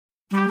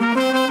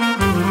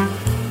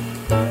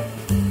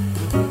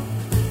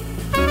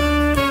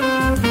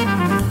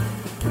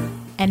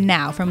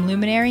now from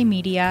Luminary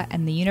Media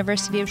and the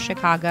University of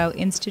Chicago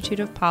Institute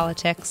of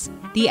Politics,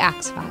 The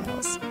Axe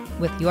Files,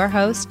 with your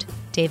host,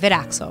 David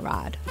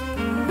Axelrod.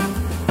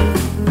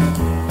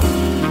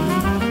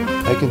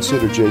 I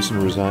consider Jason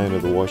Rezaian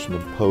of the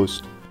Washington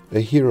Post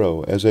a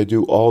hero, as I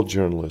do all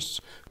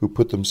journalists who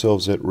put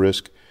themselves at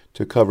risk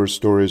to cover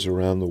stories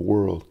around the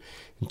world.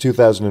 In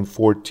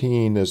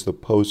 2014, as the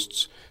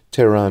Post's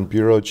Tehran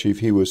bureau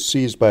chief, he was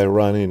seized by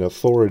Iranian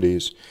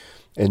authorities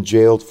and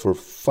jailed for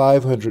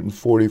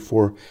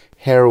 544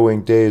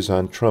 harrowing days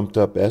on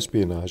trumped-up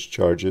espionage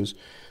charges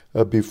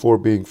before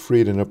being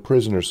freed in a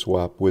prisoner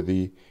swap with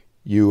the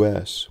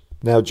U.S.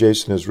 Now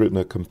Jason has written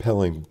a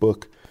compelling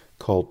book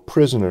called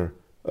Prisoner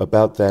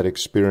about that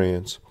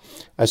experience.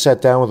 I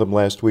sat down with him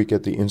last week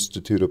at the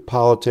Institute of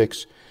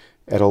Politics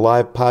at a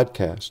live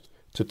podcast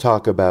to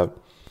talk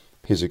about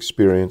his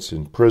experience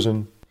in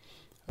prison,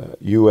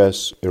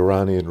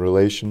 U.S.-Iranian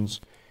relations,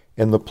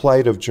 and the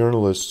plight of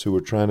journalists who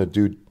are trying to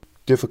do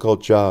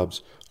difficult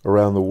jobs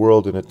around the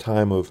world in a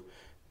time of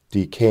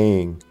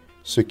decaying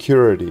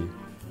security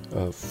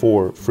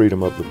for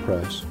freedom of the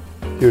press.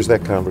 Here's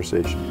that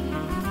conversation.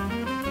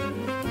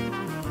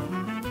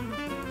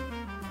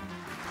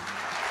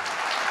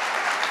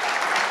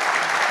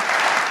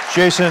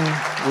 Jason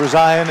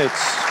Rezaian,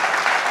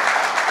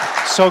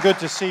 it's so good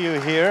to see you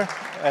here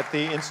at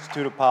the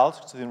Institute of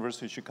Politics at the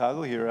University of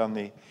Chicago, here on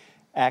the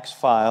Axe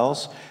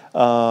Files.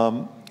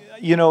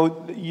 You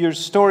know, your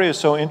story is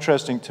so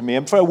interesting to me.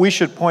 We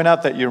should point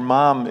out that your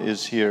mom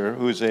is here,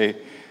 who's a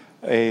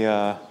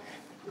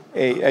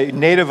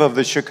native of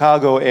the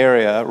Chicago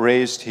area,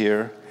 raised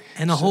here.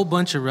 And a whole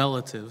bunch of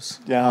relatives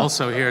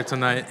also here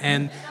tonight.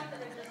 And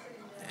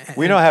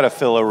we know how to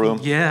fill a room.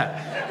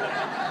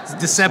 Yeah. It's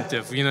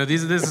deceptive. You know,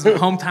 this is a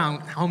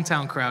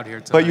hometown crowd here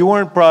tonight. But you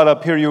weren't brought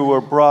up here. You were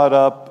brought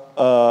up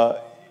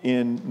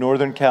in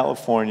Northern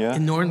California.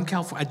 In Northern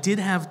California. I did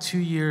have 2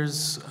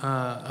 years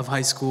of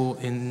high school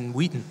in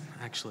Wheaton,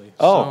 actually.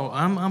 Oh. So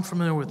I'm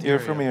familiar with the You're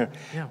area. from here.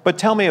 Yeah. But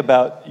tell me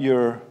about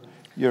your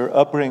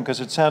upbringing, because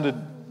it sounded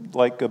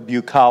like a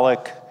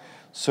bucolic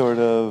sort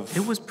of...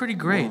 It was pretty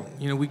great.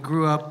 You know, we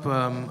grew up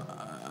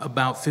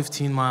about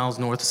 15 miles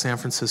north of San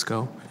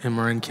Francisco in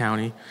Marin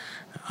County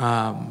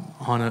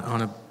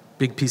on a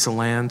big piece of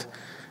land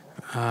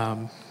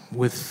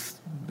with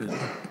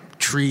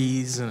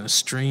trees and a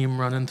stream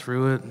running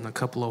through it and a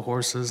couple of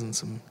horses and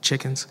some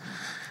chickens.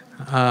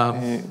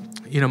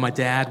 You know, my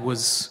dad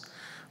was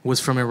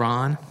from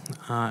Iran,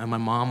 and my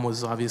mom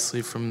was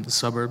obviously from the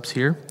suburbs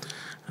here.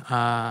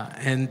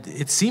 And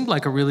it seemed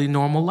like a really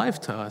normal life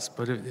to us,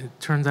 but it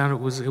turned out it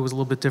was a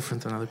little bit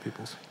different than other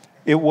people's.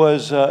 It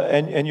was,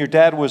 and your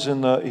dad was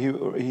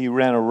he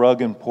ran a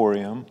rug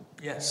emporium.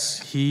 Yes,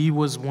 he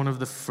was one of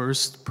the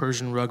first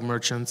Persian rug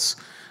merchants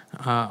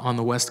on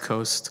the West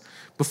Coast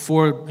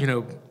before, you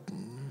know,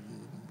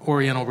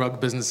 Oriental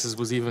rug businesses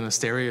was even a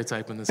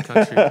stereotype in this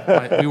country.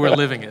 We were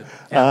living it.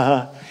 Yeah.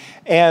 Uh-huh.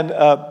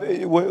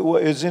 And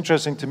what is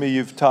interesting to me,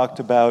 you've talked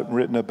about and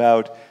written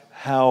about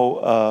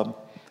how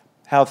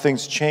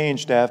things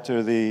changed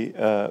after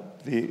the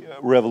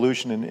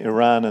revolution in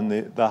Iran and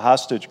the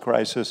hostage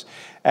crisis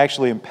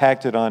actually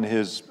impacted on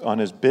his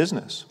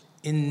business.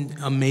 In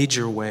a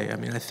major way. I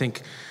mean, I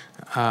think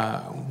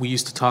we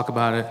used to talk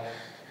about it,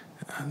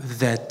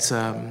 that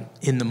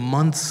in the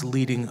months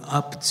leading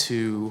up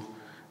to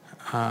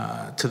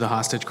the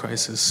hostage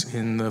crisis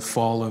in the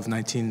fall of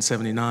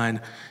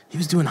 1979, he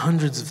was doing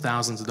hundreds of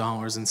thousands of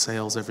dollars in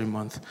sales every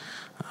month.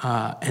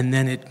 And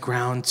then it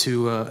ground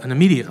to an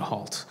immediate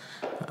halt.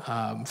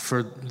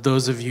 For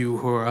those of you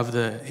who are of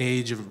the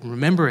age of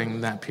remembering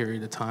that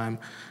period of time,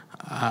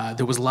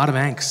 there was a lot of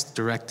angst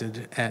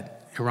directed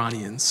at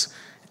Iranians,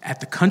 at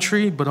the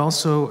country, but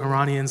also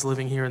Iranians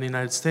living here in the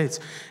United States.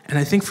 And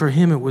I think for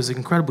him it was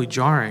incredibly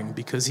jarring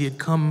because he had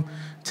come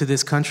to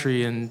this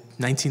country in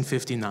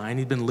 1959.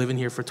 He'd been living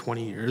here for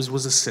 20 years,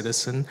 was a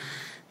citizen.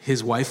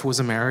 His wife was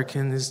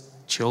American, his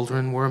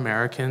children were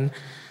American.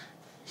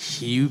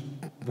 He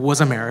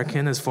was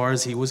American as far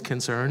as he was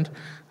concerned.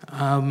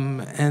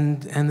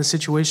 And the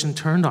situation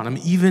turned on him,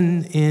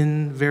 even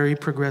in very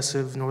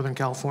progressive Northern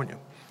California.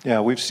 Yeah,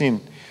 we've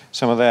seen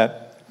some of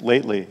that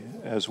lately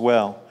as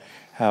well,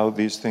 how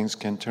these things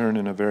can turn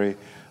in a very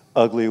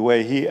ugly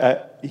way. He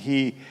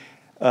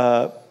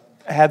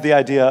had the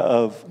idea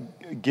of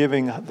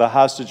giving the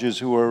hostages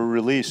who were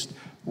released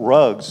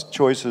rugs,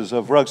 choices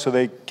of rugs, so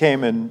they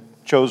came and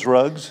chose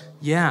rugs?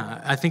 Yeah,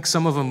 I think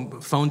some of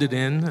them phoned it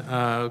in,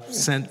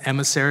 sent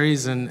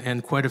emissaries,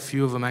 and quite a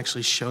few of them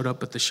actually showed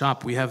up at the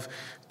shop. We have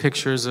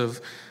pictures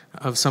of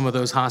some of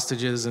those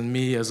hostages and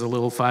me as a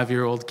little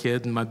 5-year-old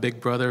kid and my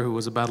big brother, who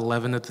was about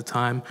 11 at the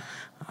time.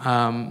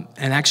 And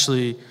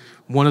actually,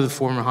 one of the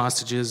former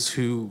hostages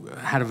who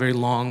had a very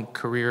long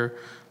career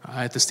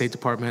at the State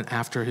Department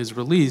after his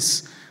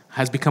release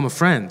has become a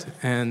friend.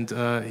 And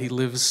he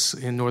lives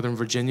in Northern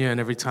Virginia, and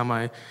every time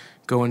I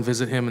go and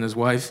visit him and his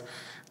wife,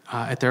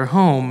 at their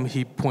home,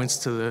 he points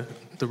to the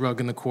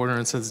rug in the corner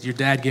and says, "Your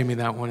dad gave me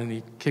that one," and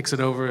he kicks it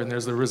over, and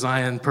there's the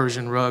Rezaian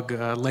Persian rug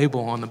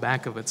label on the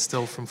back of it,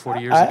 still from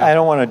 40 years ago. I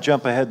don't want to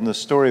jump ahead in the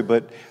story,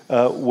 but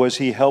was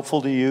he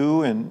helpful to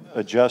you in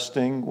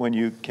adjusting when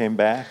you came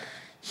back?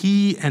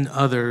 He and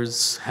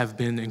others have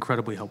been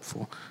incredibly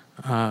helpful.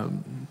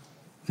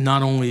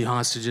 Not only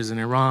hostages in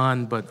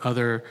Iran, but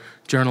other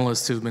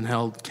journalists who've been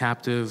held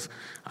captive.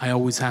 I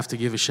always have to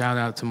give a shout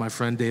out to my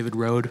friend David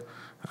Rode,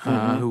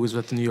 who was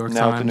at the New York Times.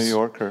 Now at the New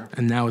Yorker.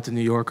 And now at the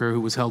New Yorker, who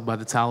was held by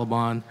the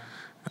Taliban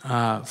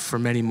for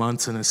many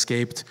months and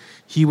escaped.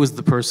 He was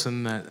the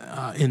person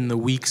that, in the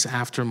weeks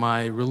after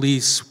my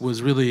release,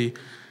 was really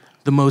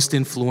the most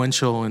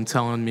influential in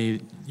telling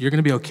me, "You're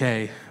going to be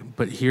okay,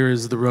 but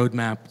here's the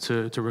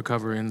roadmap to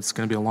recovery, and it's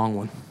going to be a long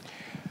one."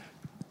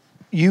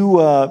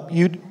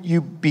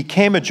 You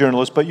became a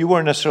journalist, but you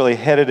weren't necessarily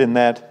headed in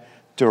that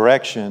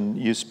direction.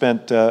 You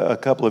spent a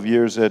couple of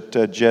years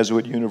at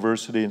Jesuit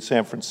University in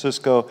San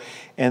Francisco,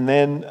 and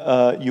then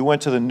you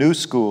went to the New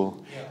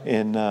School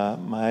in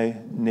my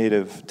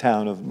native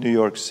town of New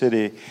York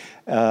City,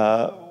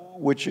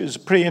 which is a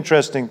pretty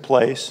interesting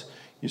place.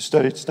 You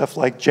studied stuff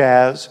like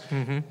jazz,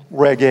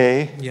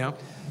 reggae,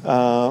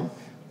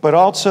 but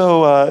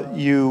also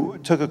you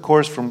took a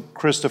course from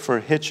Christopher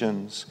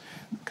Hitchens,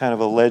 kind of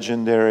a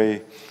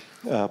legendary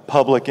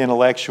public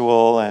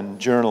intellectual and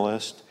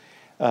journalist,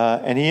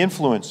 and he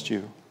influenced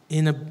you.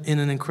 In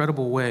an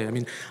incredible way. I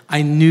mean,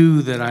 I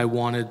knew that I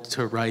wanted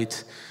to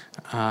write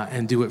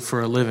and do it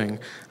for a living.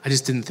 I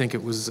just didn't think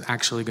it was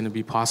actually going to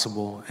be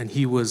possible. And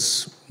he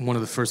was one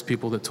of the first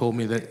people that told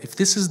me that if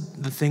this is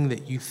the thing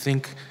that you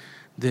think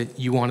that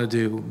you want to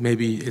do,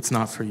 maybe it's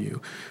not for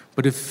you.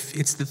 But if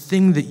it's the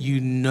thing that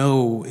you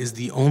know is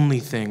the only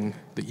thing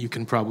that you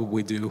can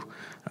probably do,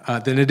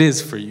 then it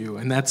is for you.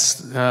 And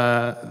that's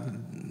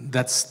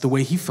the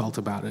way he felt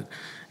about it.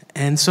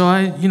 And so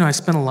I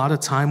spent a lot of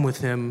time with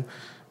him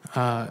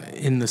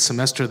in the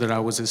semester that I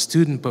was a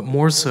student, but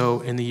more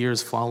so in the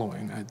years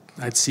following.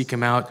 I'd seek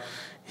him out.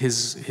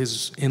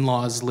 His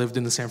in-laws lived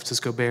in the San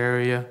Francisco Bay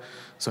Area,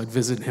 so I'd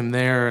visit him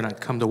there, and I'd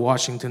come to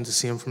Washington to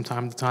see him from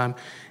time to time.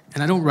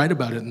 And I don't write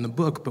about it in the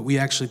book, but we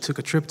actually took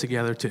a trip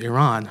together to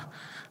Iran,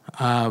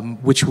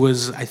 which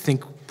was, I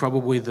think,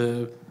 probably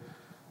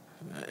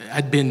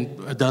I'd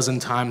been a dozen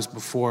times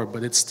before,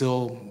 but it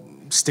still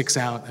sticks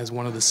out as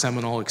one of the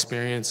seminal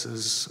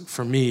experiences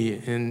for me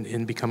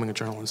in becoming a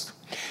journalist.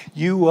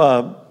 You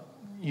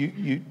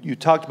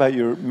talked about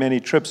your many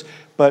trips,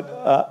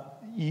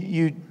 but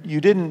you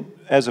didn't,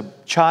 as a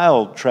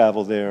child,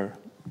 travel there.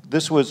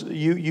 This was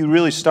you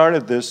really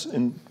started this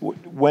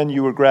when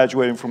you were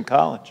graduating from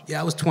college.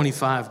 Yeah, I was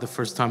 25 the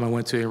first time I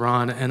went to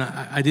Iran, and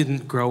I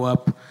didn't grow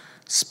up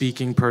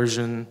speaking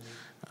Persian.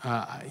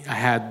 I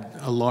had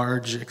a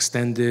large,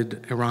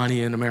 extended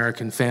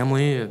Iranian-American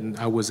family, and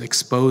I was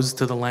exposed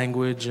to the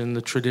language and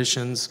the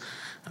traditions,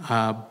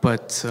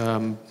 but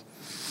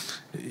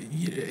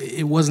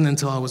it wasn't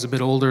until I was a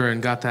bit older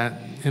and got that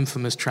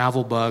infamous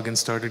travel bug and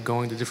started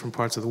going to different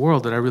parts of the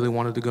world that I really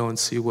wanted to go and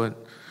see what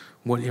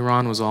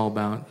Iran was all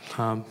about.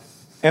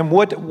 And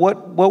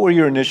what were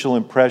your initial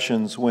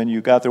impressions when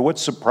you got there? What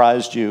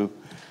surprised you?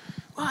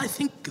 Well, I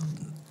think,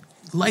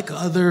 like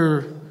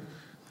other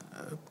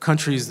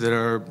countries that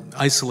are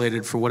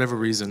isolated for whatever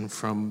reason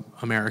from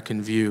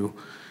American view,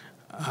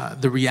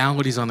 the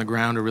realities on the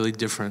ground are really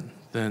different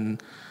than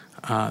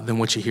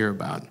what you hear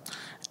about.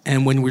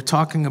 And when we're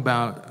talking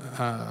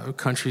about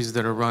countries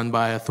that are run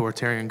by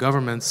authoritarian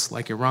governments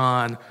like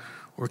Iran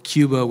or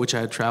Cuba, which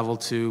I had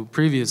traveled to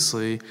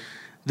previously,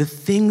 the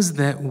things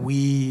that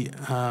we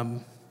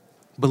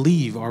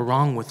believe are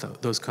wrong with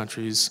those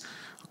countries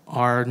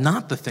are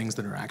not the things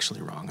that are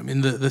actually wrong. I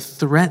mean, the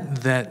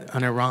threat that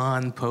an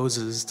Iran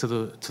poses to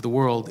the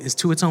world is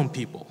to its own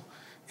people.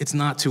 It's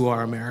not to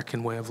our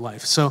American way of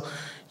life. So,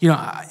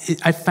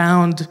 I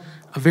found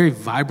a very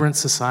vibrant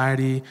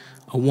society,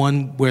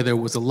 one where there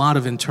was a lot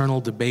of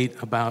internal debate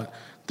about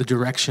the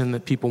direction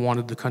that people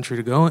wanted the country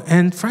to go,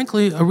 and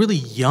frankly, a really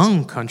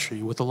young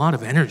country with a lot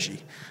of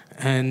energy.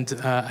 And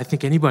I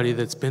think anybody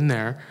that's been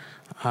there,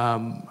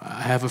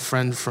 I have a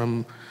friend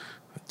from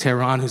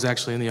Tehran, who's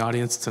actually in the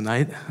audience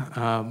tonight,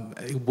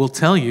 will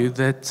tell you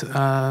that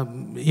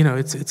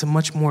it's a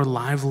much more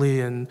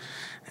lively and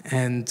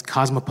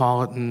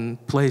cosmopolitan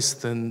place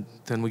than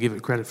we give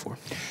it credit for.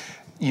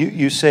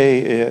 You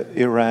say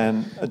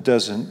Iran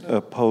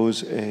doesn't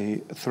pose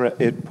a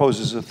threat; it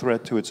poses a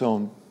threat to its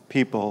own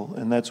people,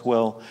 and that's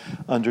well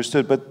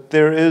understood. But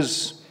there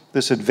is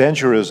this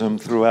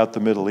adventurism throughout the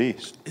Middle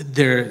East.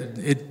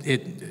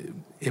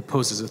 It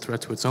poses a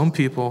threat to its own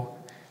people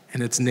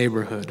and its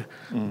neighborhood.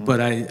 Mm-hmm. But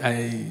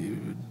I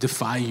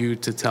defy you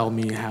to tell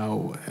me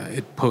how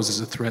it poses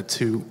a threat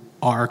to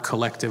our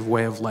collective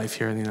way of life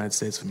here in the United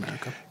States of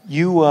America.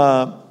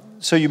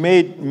 So you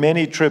made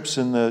many trips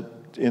in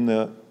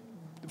the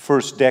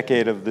first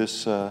decade of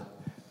this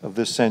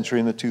century,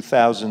 in the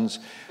 2000s,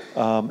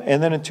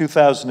 and then in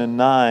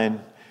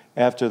 2009,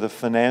 after the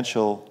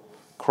financial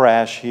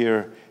crash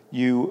here,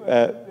 you,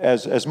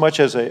 as much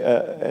as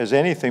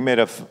anything, made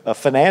a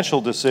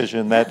financial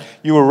decision that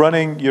you were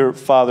running your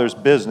father's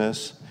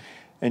business,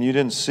 and you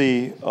didn't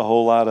see a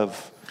whole lot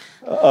of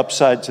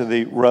upside to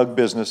the rug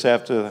business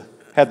after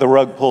had the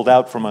rug pulled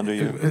out from under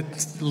you.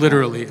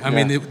 Literally. I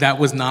mean, that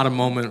was not a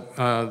moment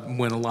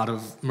when a lot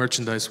of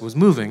merchandise was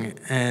moving,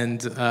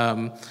 and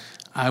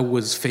I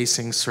was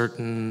facing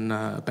certain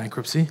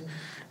bankruptcy.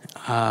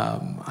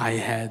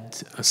 I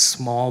had a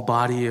small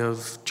body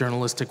of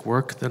journalistic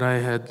work that I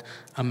had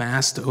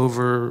amassed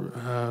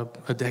over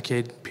a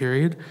decade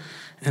period,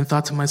 and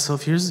thought to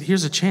myself,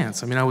 here's a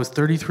chance. I mean, I was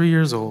 33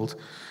 years old.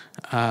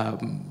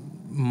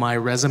 My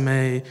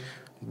resume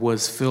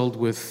was filled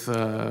with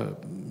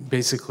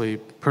basically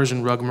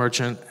Persian rug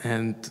merchant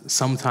and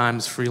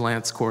sometimes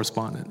freelance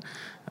correspondent.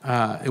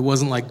 It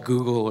wasn't like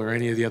Google or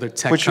any of the other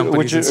tech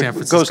companies in San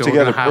Francisco. Goes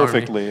together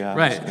perfectly.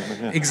 Right,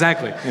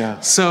 exactly. Yeah.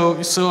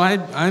 So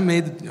I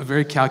made a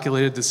very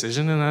calculated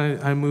decision, and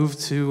I moved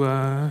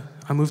to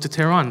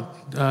Tehran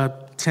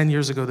 10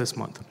 years ago this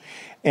month.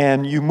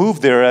 And you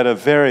moved there at a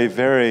very,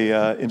 very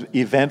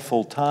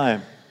eventful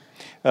time.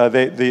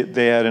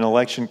 They had an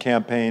election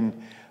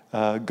campaign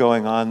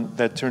going on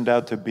that turned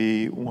out to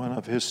be one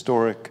of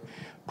historic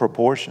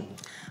proportion.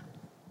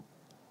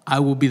 I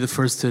will be the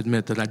first to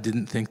admit that I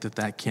didn't think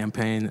that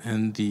campaign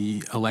and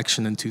the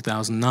election in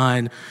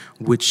 2009,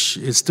 which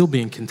is still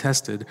being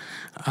contested,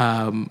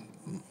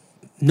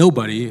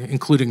 nobody,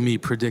 including me,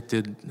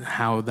 predicted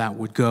how that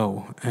would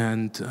go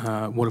and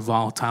what a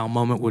volatile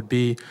moment would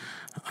be,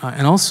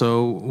 and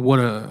also what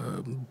a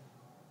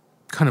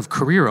kind of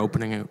career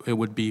opening it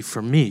would be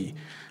for me.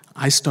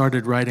 I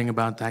started writing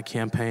about that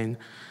campaign.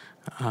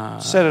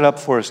 Set it up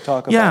for us,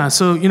 talk about it. Yeah,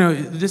 so,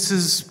 this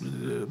is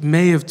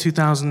May of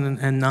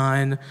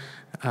 2009.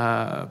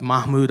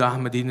 Mahmoud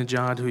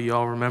Ahmadinejad, who you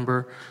all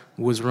remember,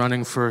 was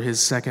running for his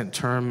second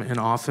term in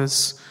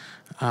office.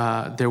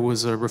 There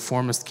was a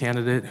reformist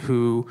candidate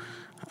who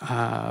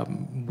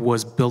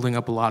was building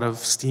up a lot of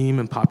steam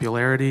and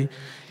popularity.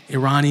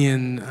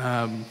 Iranian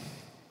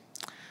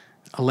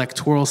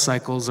electoral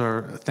cycles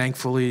are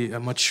thankfully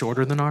much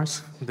shorter than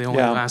ours. They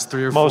only last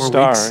 3 or 4 weeks.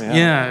 Most are,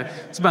 yeah,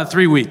 it's about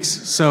 3 weeks.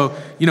 So,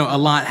 a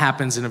lot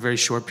happens in a very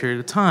short period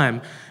of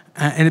time.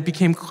 And it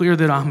became clear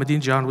that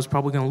Ahmadinejad was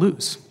probably going to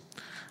lose.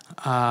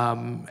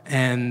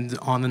 And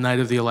on the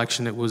night of the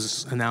election, it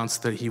was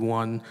announced that he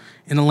won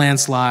in a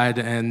landslide,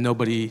 and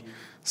nobody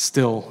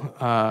still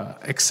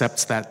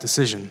accepts that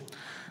decision.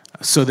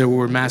 So there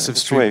were massive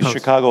street posts.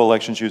 Chicago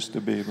elections used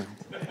to be.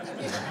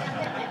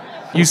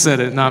 You said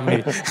it, not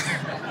me.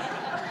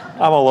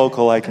 I'm a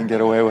local, I can get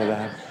away with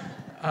that.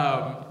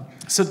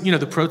 So,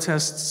 the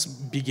protests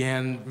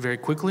began very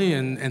quickly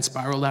and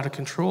spiraled out of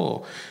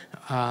control.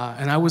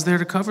 And I was there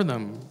to cover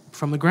them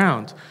from the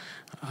ground.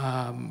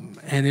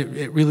 And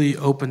it really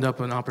opened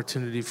up an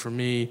opportunity for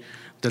me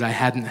that I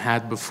hadn't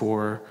had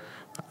before.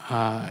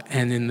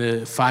 And in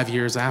the 5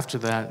 years after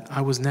that,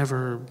 I was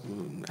never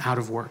out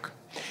of work.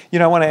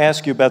 I want to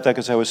ask you about that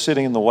because I was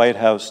sitting in the White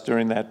House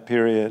during that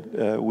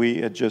period.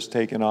 We had just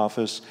taken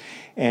office,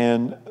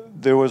 and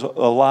there were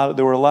a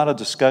lot of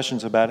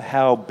discussions about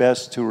how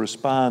best to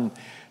respond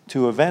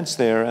to events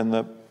there, and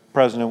the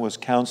president was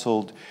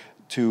counseled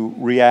to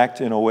react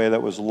in a way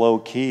that was low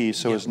key,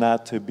 so as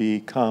not to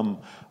become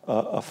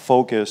a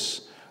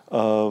focus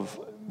of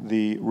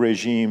the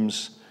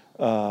regime's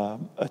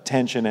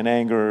attention and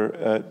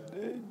anger.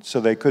 So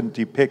they couldn't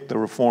depict the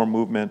reform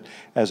movement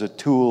as a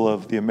tool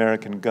of the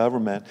American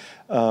government.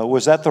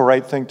 Was that the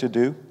right thing to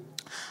do?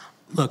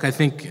 Look, I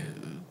think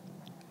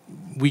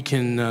we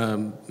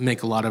can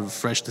make a lot of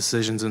fresh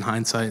decisions in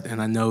hindsight,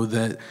 and I know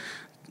that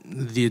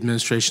the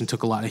administration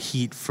took a lot of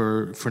heat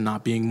for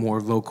not being more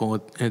vocal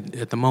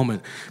at the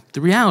moment.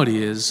 The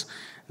reality is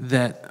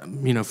that,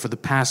 for the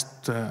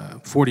past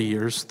 40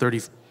 years,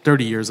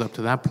 30 years up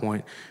to that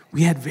point,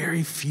 we had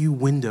very few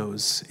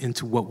windows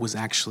into what was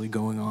actually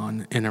going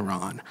on in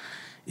Iran.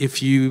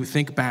 If you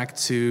think back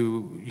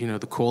to,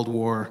 the Cold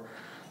War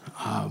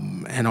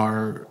and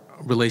our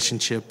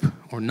relationship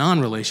or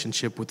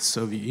non-relationship with the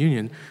Soviet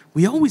Union,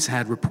 we always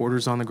had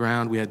reporters on the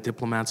ground, we had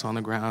diplomats on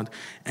the ground,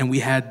 and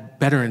we had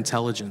better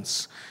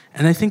intelligence.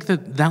 And I think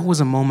that was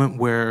a moment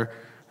where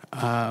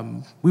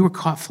we were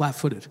caught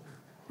flat-footed,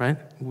 right?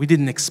 We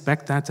didn't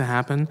expect that to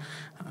happen.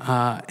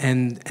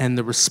 And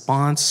the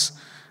response,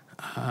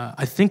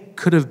 I think,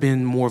 could have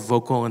been more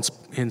vocal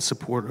in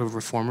support of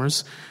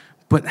reformers.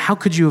 But how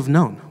could you have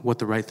known what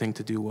the right thing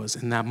to do was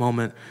in that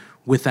moment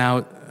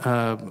without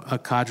a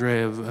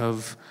cadre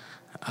of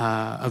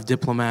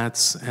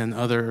diplomats and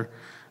other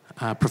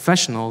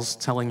professionals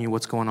telling you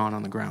what's going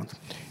on the ground?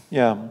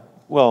 Yeah,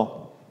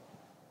 well,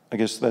 I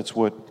guess that's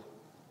what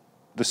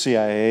the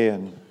CIA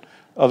and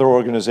other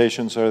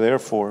organizations are there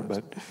for,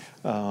 but...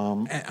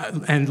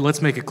 And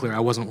let's make it clear, I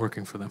wasn't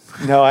working for them.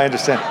 No, I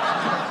understand.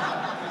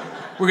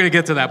 We're going to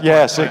get to that point.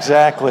 Yes,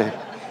 exactly.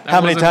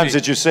 How many times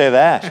did you say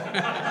that?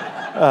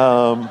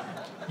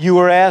 You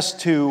were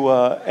asked to,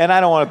 and I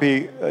don't want to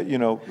be,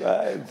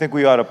 I think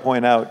we ought to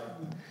point out,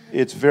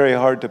 it's very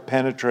hard to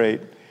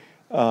penetrate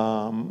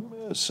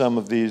some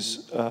of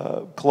these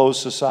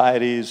closed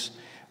societies,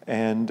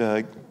 and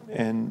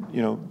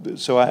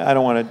so I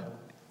don't want to.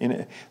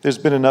 There's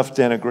been enough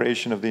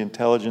denigration of the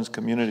intelligence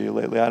community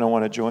lately. I don't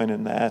want to join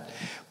in that.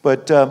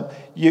 But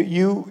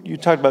you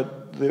talked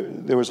about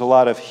there was a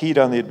lot of heat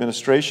on the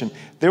administration.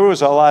 There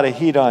was a lot of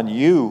heat on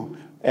you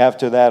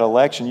after that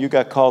election. You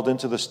got called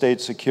into the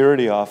state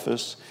security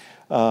office.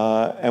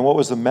 And what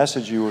was the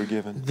message you were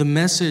given? The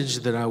message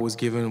that I was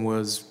given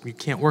was, you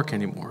can't work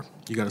anymore.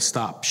 You got to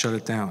stop, shut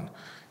it down.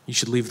 You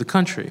should leave the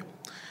country.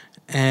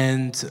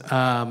 And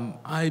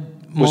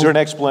was there an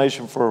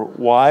explanation for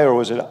why, or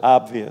was it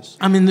obvious?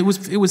 I mean, it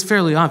was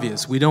fairly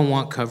obvious. We don't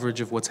want coverage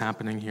of what's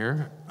happening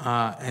here.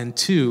 And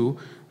two,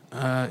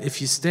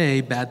 if you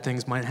stay, bad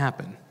things might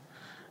happen.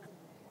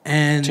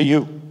 And to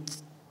you?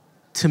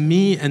 To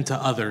me and to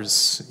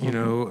others. You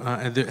know,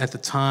 at the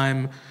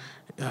time,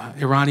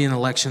 Iranian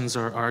elections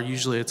are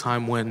usually a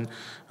time when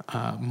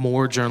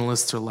more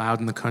journalists are allowed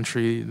in the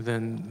country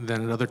than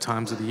at other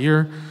times of the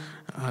year.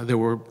 There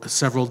were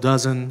several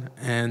dozen,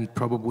 and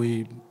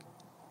probably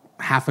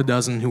half a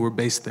dozen who were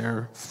based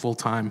there full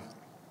time.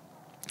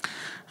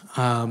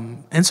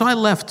 And so I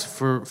left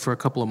for a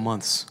couple of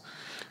months.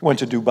 Went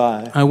to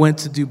Dubai. I went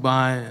to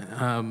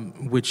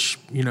Dubai, which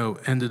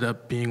ended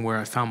up being where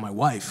I found my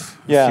wife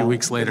a few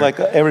weeks later.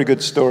 Like every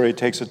good story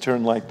takes a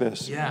turn like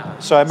this. Yeah.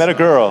 So I met a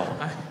girl.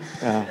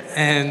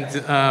 And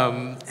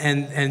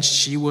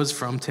she was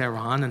from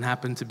Tehran and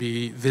happened to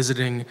be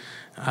visiting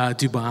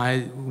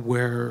Dubai,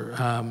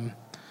 where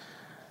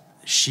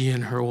she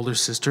and her older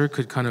sister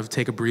could kind of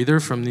take a breather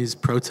from these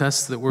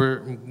protests that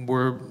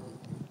were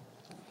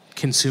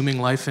consuming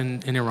life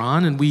in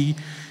Iran, and we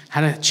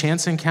had a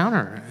chance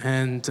encounter,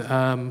 and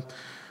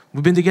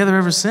we've been together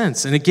ever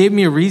since. And it gave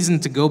me a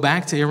reason to go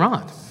back to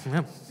Iran.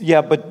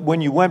 Yeah, but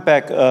when you went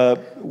back,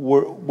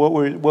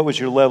 what was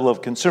your level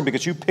of concern?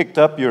 Because you picked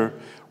up your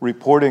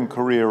reporting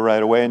career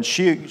right away, and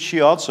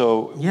she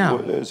also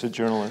is a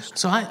journalist.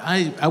 So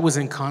I was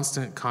in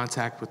constant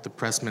contact with the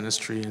press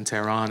ministry in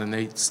Tehran, and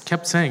they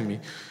kept saying to me,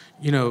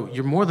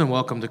 you're more than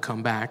welcome to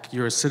come back.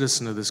 You're a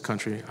citizen of this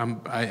country.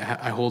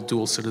 I hold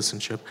dual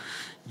citizenship.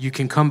 You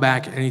can come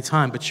back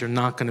anytime, but you're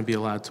not going to be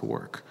allowed to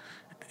work.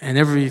 And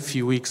every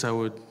few weeks I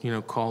would,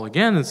 call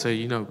again and say,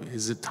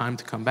 is it time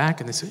to come back?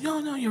 And they said,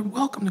 no, you're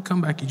welcome to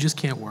come back. You just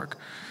can't work.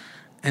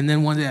 And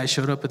then one day I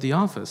showed up at the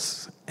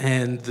office,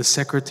 and the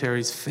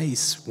secretary's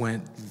face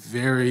went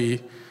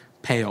very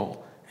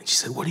pale. And she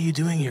said, what are you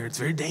doing here? It's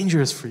very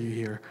dangerous for you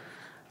here.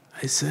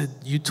 I said,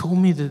 you told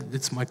me that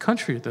it's my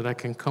country, that I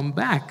can come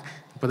back,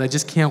 but I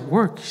just can't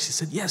work. She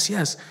said,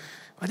 yes.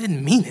 I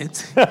didn't mean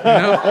it, That's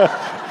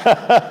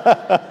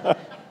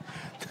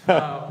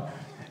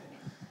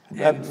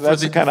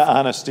the kind of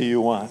honesty you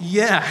want.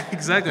 Yeah,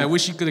 exactly. I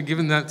wish you could have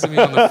given that to me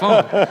on the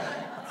phone.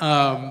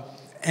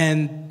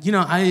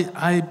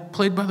 I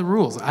played by the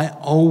rules. I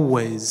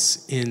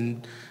always,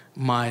 in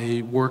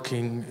my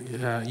working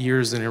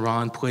years in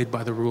Iran, played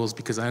by the rules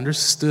because I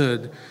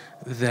understood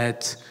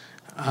that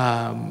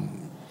to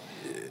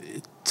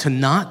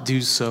not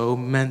do so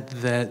meant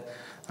that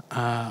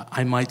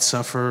I might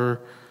suffer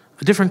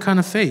a different kind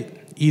of fate,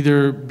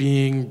 either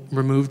being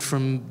removed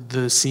from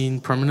the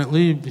scene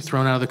permanently,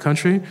 thrown out of the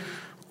country,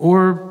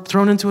 or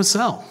thrown into a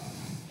cell.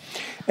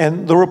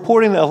 And a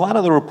lot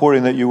of the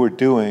reporting that you were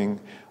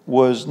doing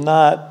was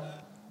not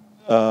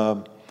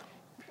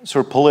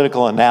sort of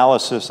political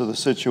analysis of the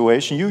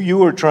situation. You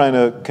were trying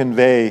to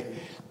convey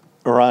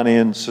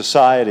Iranian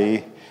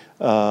society.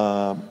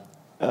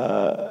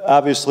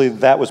 Obviously,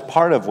 that was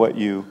part of what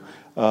you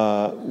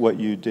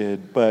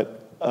did.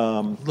 But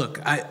look,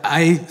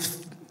 I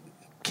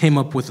came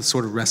up with a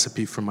sort of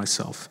recipe for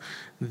myself.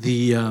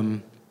 The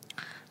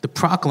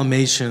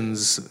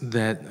proclamations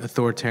that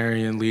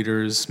authoritarian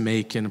leaders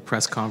make in a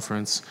press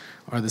conference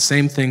are the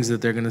same things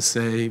that they're going to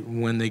say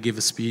when they give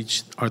a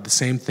speech, are the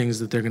same things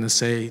that they're going to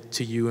say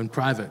to you in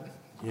private,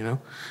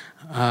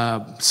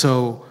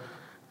 So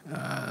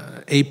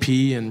AP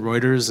and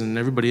Reuters and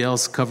everybody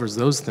else covers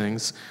those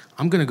things.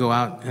 I'm going to go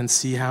out and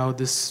see how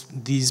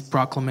these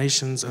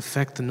proclamations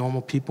affect the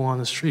normal people on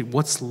the street.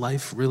 What's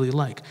life really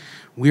like?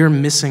 We're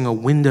missing a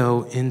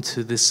window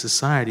into this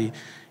society.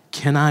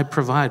 Can I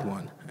provide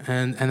one?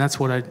 And that's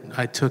what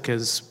I took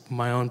as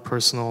my own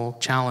personal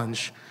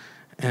challenge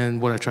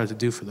and what I tried to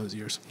do for those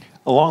years.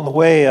 Along the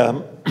way,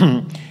 a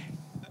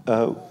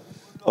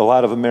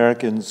lot of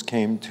Americans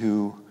came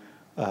to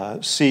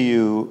see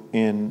you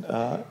in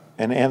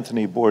an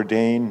Anthony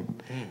Bourdain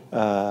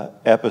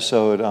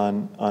episode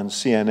on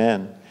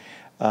CNN.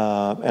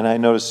 And I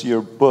noticed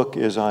your book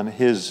is on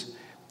his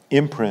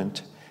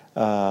imprint.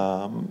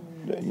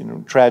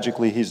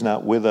 Tragically, he's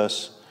not with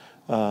us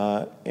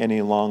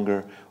any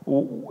longer.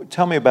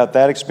 Tell me about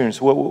that experience.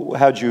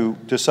 How'd you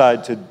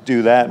decide to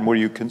do that, and were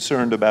you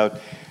concerned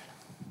about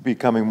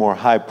becoming more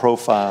high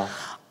profile?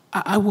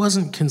 I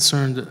wasn't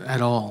concerned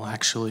at all,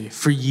 actually.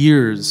 For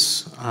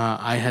years,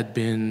 I had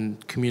been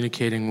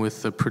communicating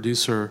with the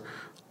producer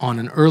on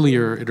an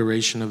earlier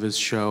iteration of his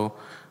show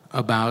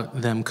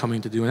about them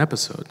coming to do an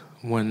episode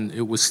when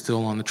it was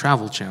still on the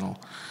Travel Channel.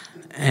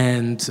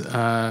 And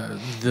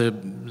the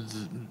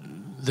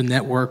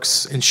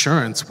network's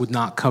insurance would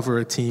not cover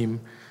a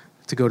team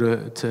to go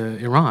to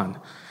Iran.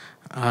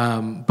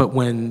 But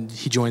when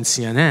he joined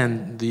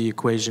CNN, the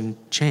equation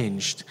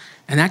changed.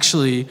 And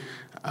actually,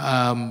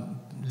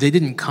 they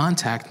didn't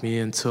contact me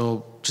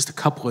until just a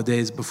couple of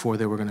days before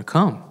they were going to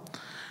come.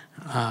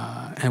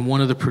 And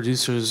one of the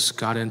producers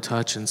got in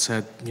touch and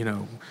said,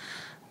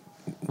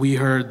 we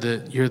heard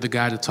that you're the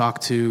guy to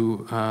talk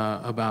to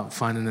about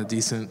finding a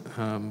decent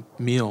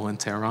meal in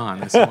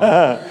Tehran. I said,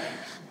 well,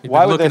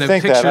 why would they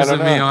think that? I don't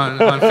know. Looking at pictures of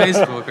me on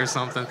Facebook or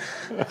something.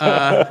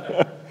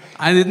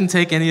 I didn't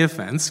take any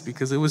offense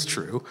because it was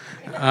true.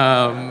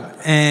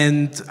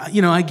 And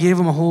I gave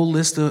him a whole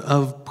list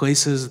of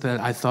places that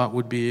I thought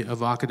would be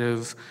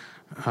evocative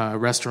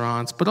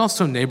restaurants, but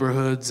also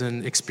neighborhoods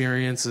and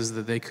experiences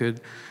that they could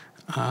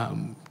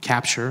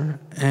capture.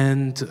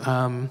 And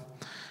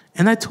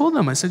I told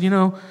them, I said,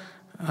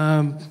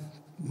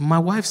 my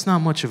wife's not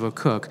much of a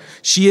cook.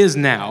 She is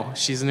now.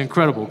 She's an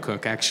incredible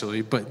cook,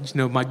 actually. But,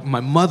 my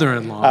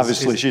mother-in-law...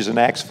 Obviously, she's an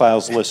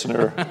X-Files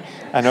listener.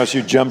 I noticed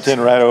you jumped in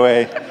right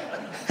away.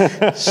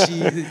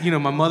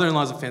 My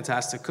mother-in-law is a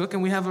fantastic cook,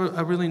 and we have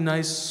a really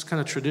nice kind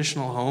of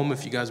traditional home.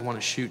 If you guys want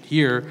to shoot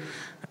here,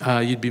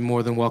 you'd be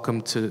more than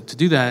welcome to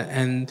do that.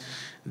 And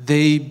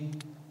they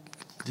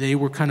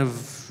were kind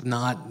of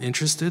not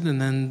interested,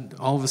 and then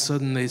all of a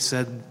sudden they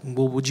said,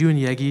 well, would you and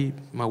Yegi,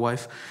 my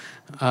wife,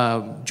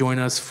 join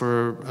us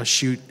for a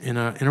shoot in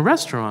a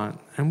restaurant?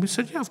 And we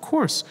said, yeah, of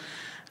course.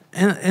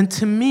 And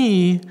to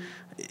me,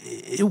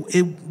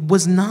 it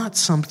was not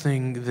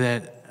something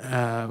that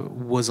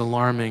was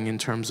alarming in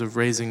terms of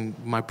raising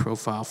my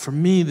profile. For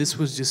me, this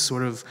was just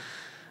sort of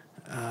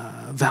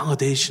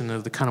validation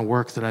of the kind of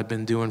work that I've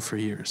been doing for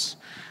years.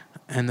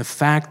 And the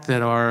fact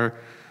that our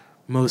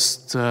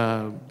most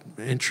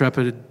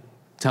intrepid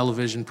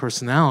television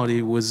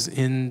personality was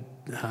in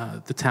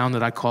the town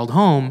that I called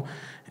home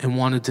and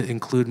wanted to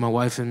include my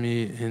wife and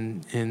me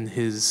in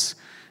his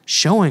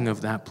showing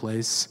of that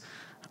place,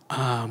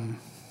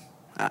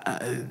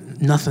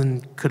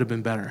 nothing could have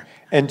been better.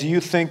 And do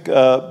you think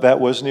that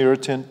was an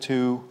irritant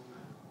to...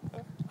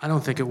 I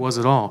don't think it was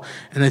at all.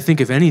 And I think,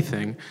 if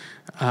anything,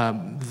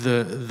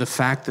 the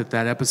fact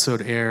that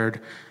episode aired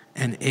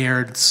and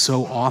aired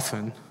so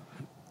often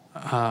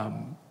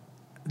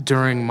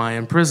during my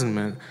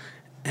imprisonment,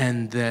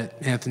 and that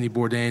Anthony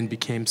Bourdain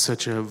became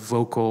such a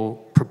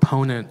vocal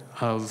proponent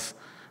of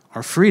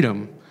our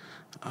freedom,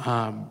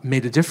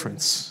 made a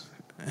difference,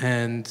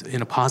 and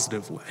in a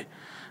positive way.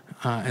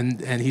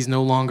 And he's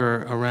no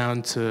longer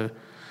around to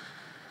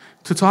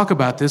talk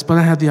about this, but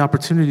I had the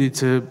opportunity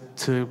to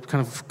kind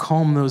of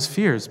calm those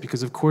fears,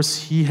 because of course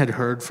he had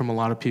heard from a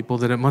lot of people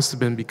that it must have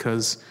been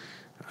because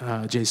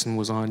Jason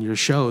was on your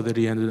show that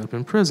he ended up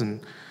in prison.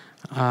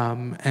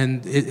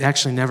 And it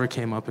actually never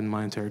came up in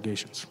my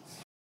interrogations.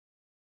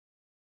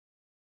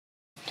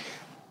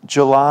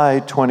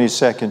 July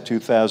 22nd,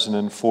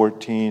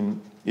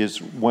 2014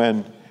 is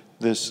when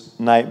this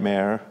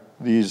nightmare,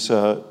 these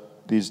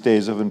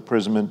days of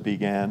imprisonment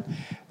began.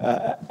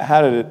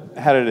 How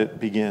did it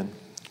begin?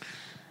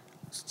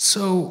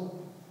 So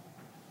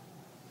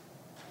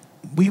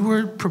we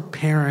were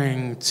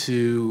preparing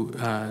to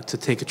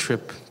take a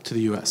trip to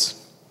the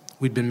U.S.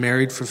 We'd been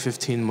married for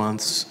 15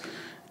 months,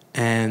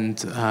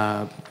 and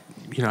I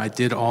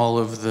did all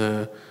of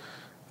the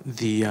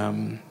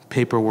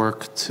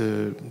paperwork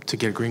to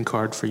get a green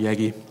card for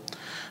Yegi,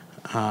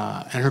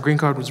 and her green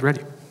card was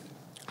ready.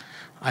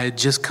 I had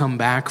just come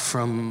back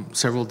from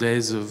several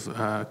days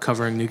of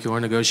covering nuclear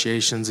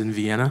negotiations in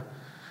Vienna,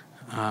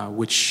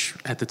 which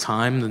at the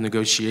time the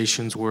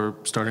negotiations were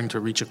starting to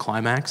reach a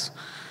climax.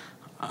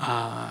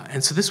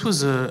 And so this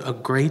was a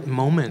great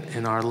moment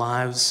in our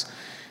lives,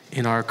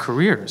 in our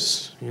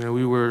careers.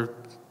 We were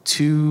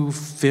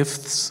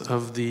 2/5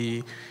 of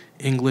the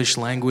English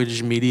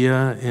language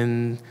media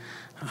in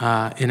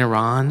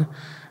Iran.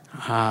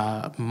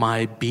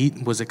 My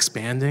beat was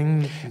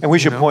expanding. And we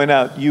should point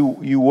out,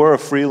 you were a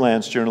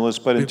freelance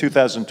journalist, but in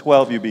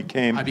 2012 you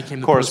became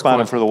the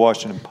correspondent for the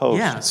Washington Post.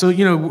 Yeah, so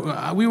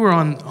we were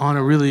on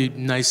a really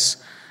nice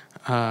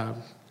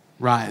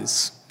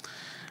rise.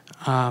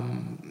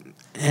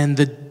 And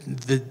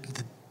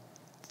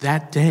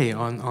that day,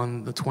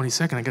 on the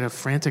 22nd, I got a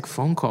frantic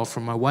phone call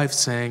from my wife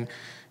saying,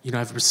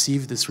 I've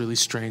received this really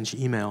strange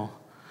email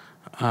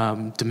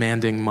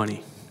demanding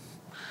money.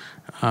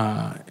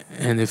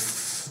 And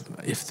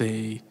if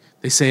they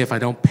say if I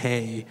don't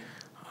pay,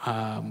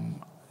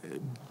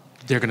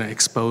 they're going to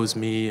expose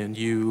me and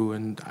you,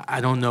 and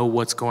I don't know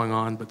what's going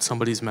on, but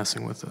somebody's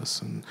messing with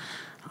us. And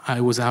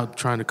I was out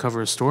trying to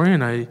cover a story,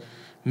 and I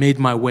made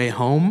my way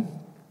home.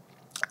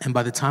 And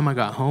by the time I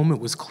got home, it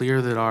was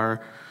clear that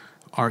our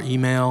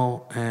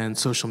email and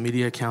social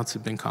media accounts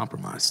had been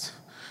compromised.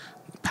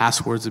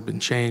 Passwords had been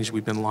changed.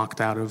 We've been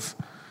locked out of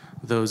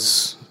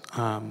those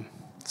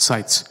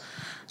sites.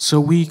 So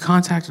we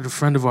contacted a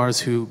friend of ours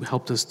who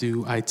helped us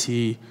do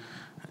IT,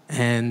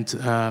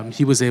 And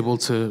he was able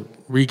to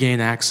regain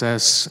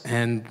access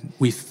and,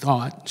 we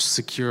thought,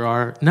 secure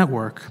our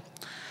network.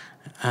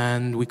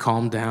 And we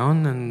calmed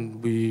down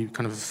and we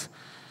kind of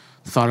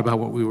thought about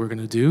what we were going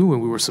to do.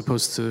 And we were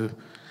supposed to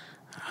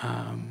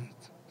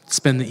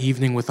spend the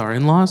evening with our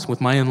in-laws,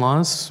 with my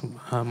in-laws.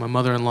 My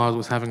mother-in-law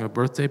was having a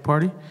birthday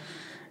party.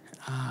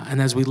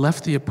 And as we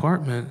left the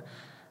apartment,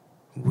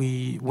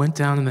 we went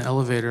down in the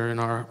elevator in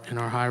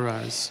our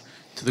high-rise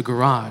to the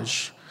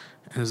garage.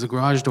 And as the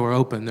garage door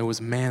opened, there was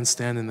a man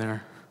standing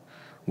there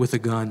with a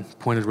gun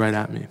pointed right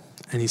at me.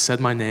 And he said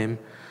my name.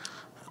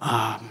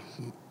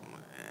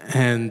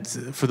 And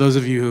for those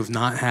of you who have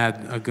not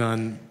had a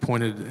gun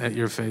pointed at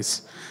your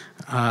face,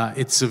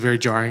 it's a very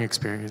jarring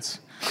experience.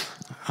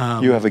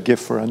 You have a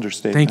gift for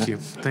understatement.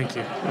 Thank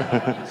you.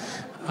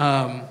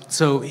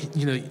 So,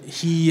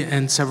 he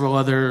and several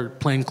other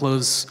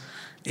plainclothes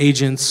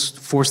agents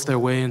forced their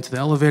way into the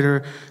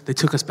elevator. They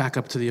took us back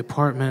up to the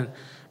apartment,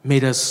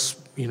 made us,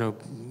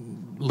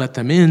 let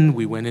them in.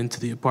 We went into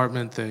the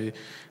apartment. They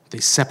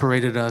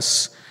separated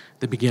us.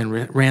 They began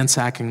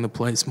ransacking the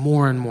place.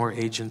 More and more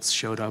agents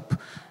showed up.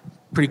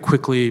 Pretty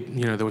quickly,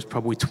 there was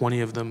probably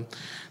 20 of them.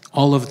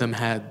 All of them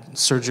had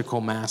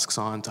surgical masks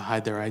on to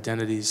hide their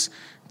identities.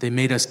 They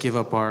made us give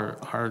up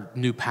our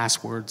new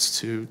passwords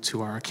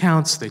to our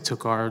accounts. They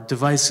took our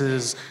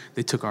devices.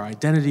 They took our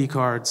identity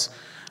cards.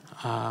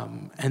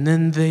 And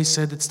then they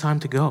said, it's time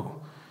to go.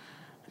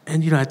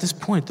 And, at this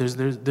point,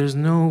 there's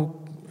no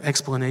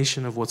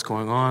explanation of what's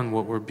going on,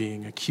 what we're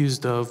being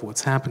accused of,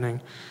 what's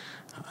happening.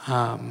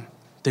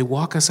 They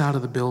walk us out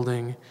of the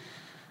building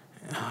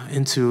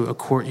into a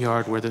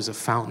courtyard where there's a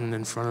fountain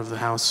in front of the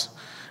house.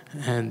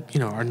 And,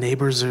 our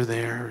neighbors are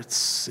there.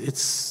 It's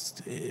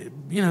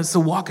the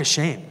walk of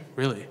shame,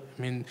 really.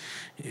 I mean,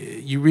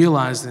 you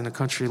realize in a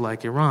country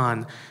like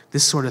Iran,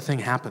 this sort of thing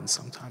happens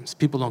sometimes.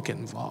 People don't get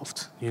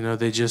involved.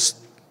 They just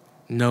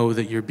know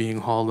that you're being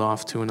hauled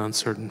off to an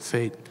uncertain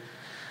fate.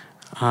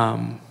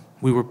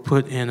 We were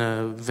put in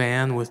a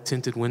van with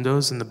tinted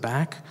windows in the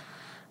back,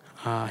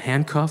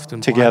 handcuffed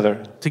and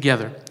together.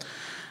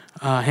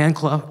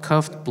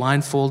 Handcuffed,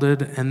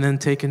 blindfolded, and then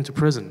taken to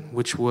prison,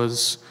 which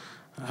was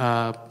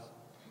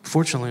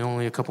fortunately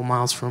only a couple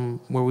miles from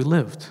where we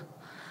lived.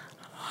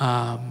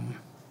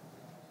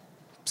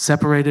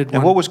 Separated.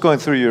 And what was going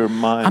through your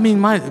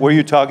mind? Were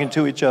you talking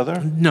to each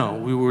other? No,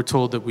 we were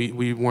told that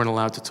we weren't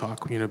allowed to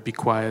talk. Be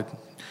quiet.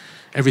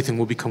 Everything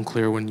will become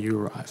clear when you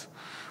arrive.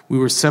 We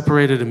were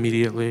separated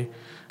immediately.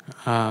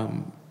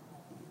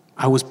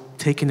 I was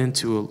taken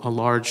into a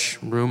large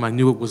room. I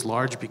knew it was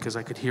large because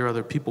I could hear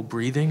other people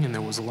breathing, and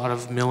there was a lot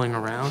of milling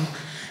around.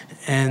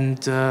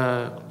 And,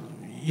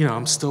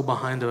 I'm still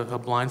behind a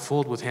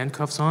blindfold with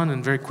handcuffs on,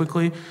 and very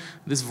quickly,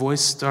 this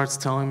voice starts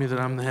telling me that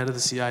I'm the head of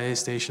the CIA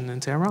station in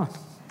Tehran.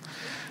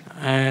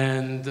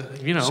 And,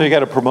 So you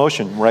got a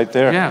promotion right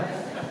there. Yeah.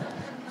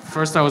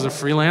 First I was a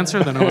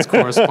freelancer, then I was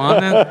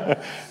correspondent,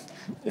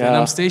 then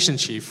I'm station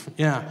chief.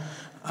 Yeah.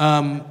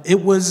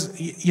 It was,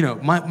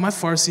 my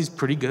Farsi's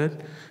pretty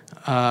good,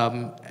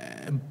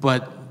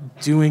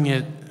 but doing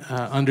it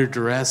under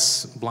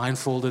duress,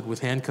 blindfolded with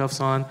handcuffs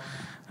on,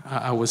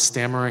 I was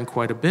stammering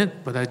quite a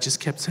bit, but I just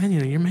kept saying,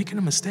 you're making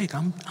a mistake.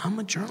 I'm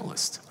a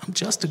journalist. I'm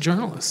just a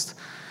journalist.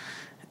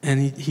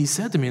 And he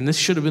said to me, and this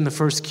should have been the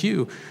first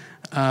cue,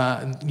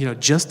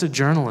 just a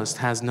journalist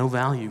has no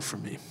value for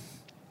me.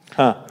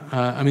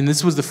 Huh.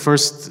 This was the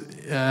first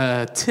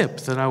tip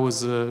that I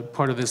was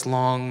part of this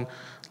long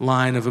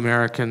line of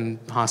American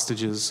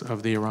hostages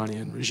of the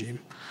Iranian regime.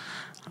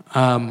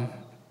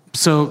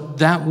 So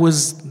that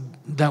was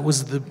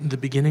the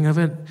beginning of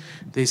it.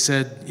 They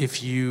said,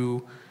 if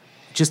you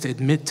just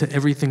admit to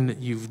everything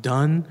that you've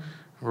done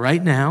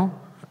right now,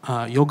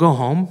 you'll go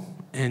home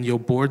and you'll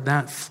board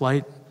that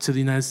flight to the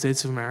United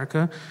States of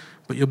America,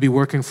 but you'll be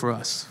working for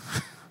us.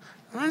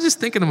 I was just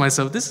thinking to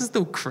myself, this is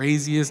the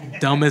craziest,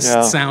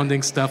 dumbest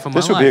sounding stuff in my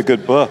life. This would be a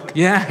good book.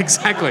 Yeah,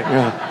 exactly.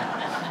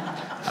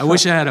 Yeah. I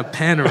wish I had a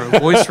pen or a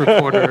voice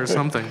recorder or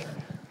something.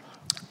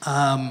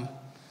 And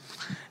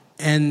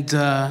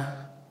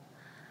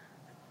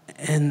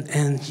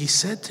he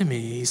said to me,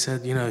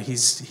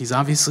 he's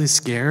obviously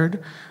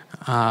scared,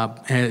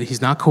 and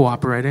he's not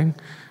cooperating,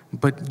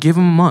 but give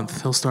him a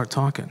month, he'll start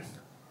talking.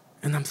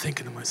 And I'm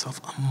thinking to myself,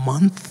 a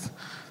month?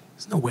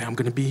 There's no way I'm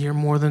going to be here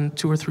more than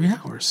 2 or 3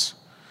 hours.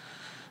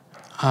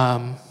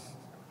 And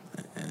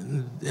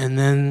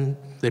then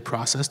they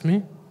processed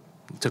me,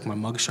 took my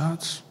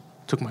mugshots,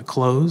 took my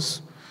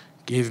clothes,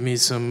 gave me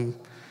some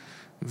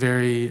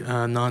very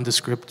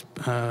nondescript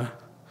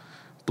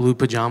blue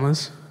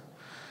pajamas,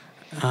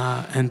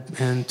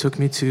 and took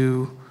me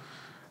to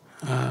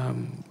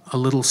a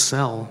little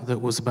cell that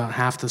was about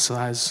half the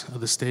size of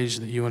the stage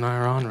that you and I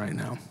are on right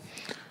now.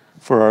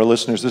 For our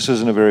listeners, this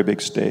isn't a very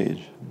big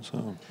stage.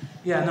 So.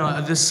 Yeah,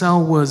 no, this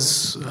cell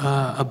was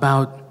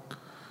about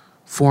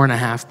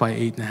 4.5 by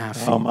 8.5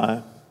 feet. Oh,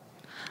 my.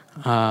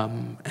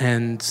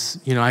 And,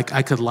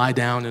 I could lie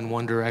down in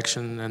one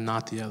direction and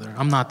not the other.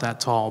 I'm not that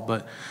tall,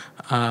 but,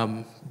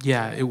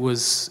 it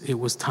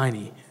was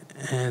tiny.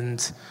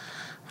 And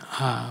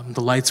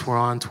The lights were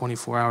on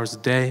 24 hours a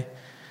day.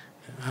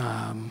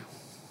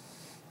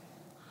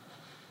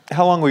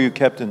 How long were you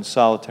kept in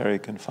solitary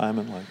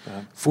confinement like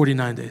that?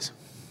 49 days.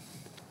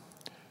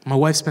 My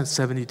wife spent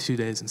 72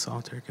 days in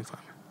solitary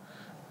confinement.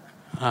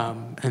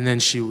 And then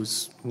she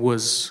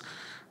was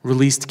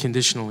released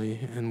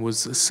conditionally and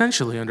was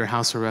essentially under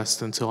house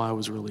arrest until I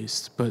was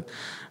released. But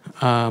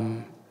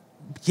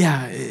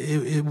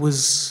it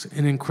was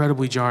an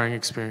incredibly jarring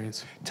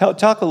experience.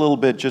 Talk a little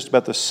bit just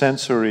about the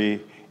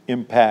sensory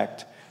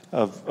impact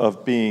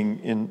of being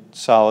in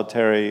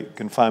solitary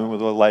confinement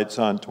with the lights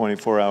on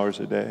 24 hours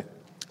a day.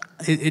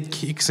 It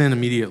kicks in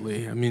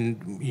immediately. I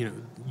mean,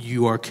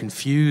 you are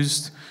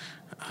confused.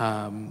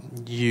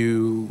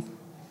 You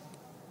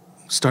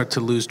start to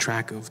lose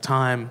track of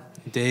time,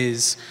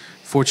 days.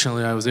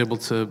 Fortunately, I was able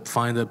to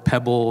find a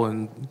pebble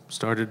and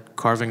started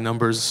carving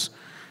numbers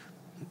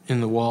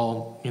in the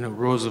wall,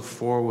 rows of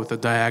 4 with a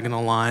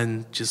diagonal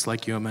line, just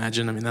like you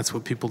imagine. I mean, that's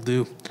what people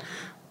do.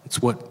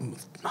 It's what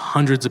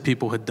hundreds of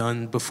people had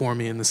done before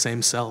me in the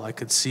same cell. I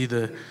could see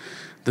the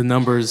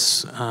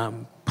numbers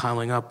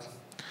piling up.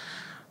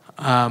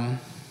 And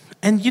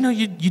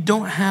you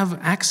don't have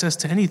access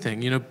to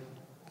anything.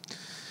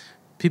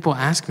 People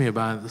ask me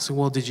about it. They say,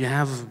 well, did you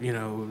have,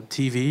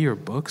 TV or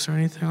books or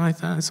anything like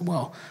that? I said,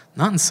 well,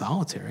 not in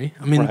solitary.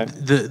 I mean, right.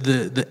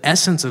 the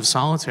essence of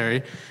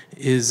solitary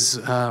is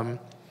to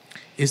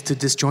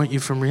disjoint you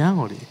from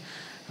reality.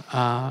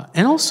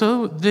 And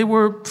also, they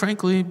were,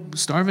 frankly,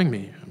 starving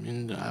me. I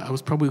mean, I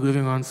was probably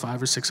living on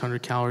 500 or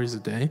 600 calories a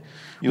day,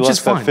 You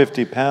lost about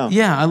 50 pounds.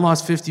 Yeah, I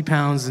lost 50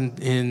 pounds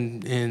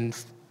in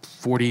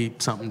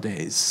 40-something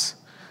days.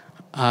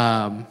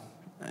 And,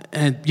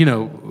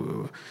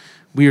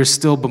 we are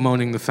still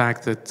bemoaning the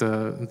fact that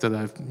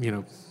I've,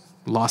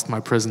 lost my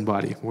prison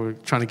body. We're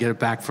trying to get it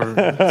back for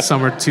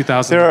summer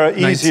 2019. There are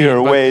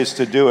easier ways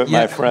to do it,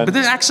 my friend. But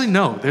actually,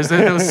 no. That's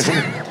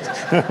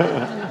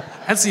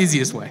the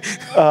easiest way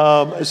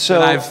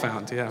that I've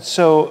found, yeah.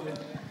 So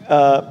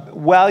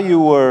while you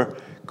were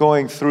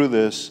going through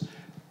this,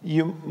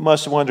 you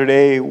must have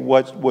wondered,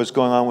 what was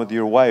going on with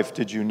your wife.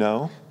 Did you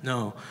know?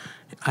 No.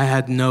 I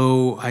had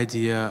no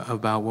idea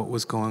about what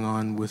was going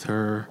on with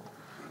her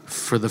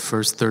for the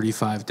first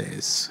 35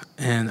 days.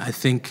 And I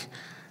think,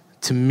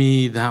 to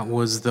me, that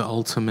was the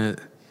ultimate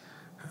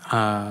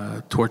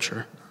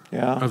torture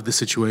of the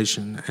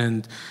situation.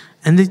 And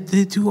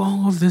they do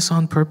all of this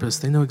on purpose.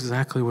 They know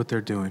exactly what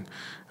they're doing.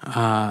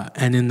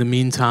 And in the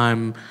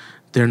meantime,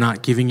 they're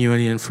not giving you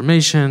any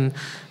information.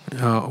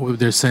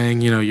 They're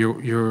saying,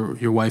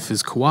 your wife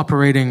is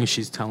cooperating.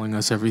 She's telling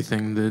us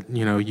everything that,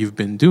 you've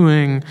been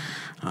doing.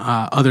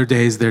 Other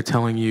days they're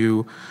telling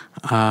you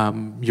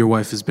your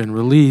wife has been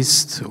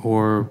released,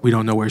 or we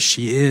don't know where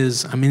she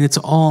is. I mean, it's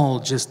all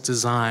just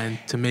designed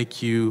to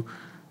make you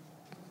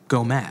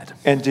go mad.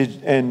 And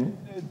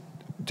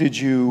did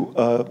you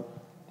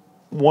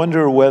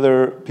wonder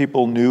whether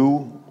people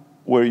knew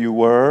where you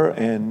were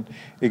and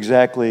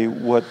exactly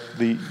what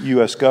the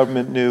U.S.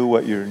 government knew,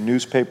 what your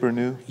newspaper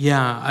knew?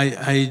 Yeah,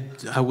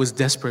 I was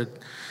desperate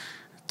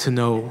to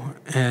know,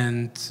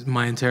 and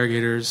my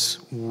interrogators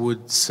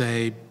would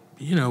say,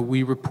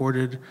 we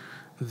reported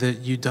that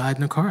you died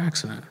in a car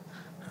accident.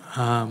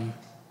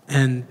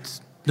 And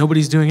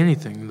nobody's doing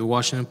anything. The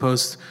Washington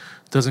Post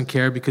doesn't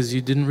care because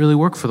you didn't really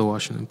work for the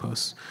Washington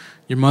Post.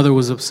 Your mother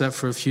was upset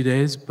for a few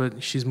days,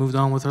 but she's moved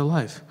on with her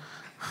life.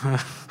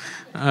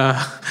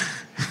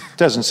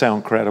 Doesn't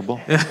sound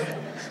credible. She's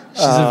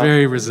a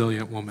very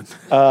resilient woman.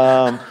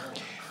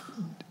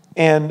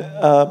 And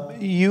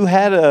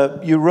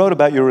you wrote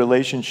about your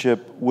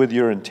relationship with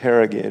your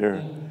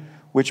interrogator,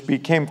 which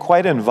became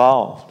quite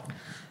involved.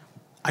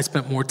 I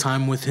spent more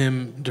time with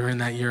him during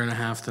that year and a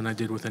half than I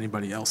did with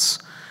anybody else.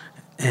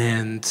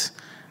 And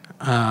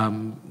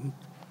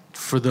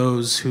for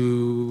those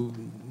who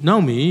know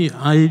me,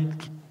 I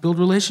build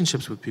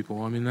relationships with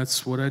people. I mean,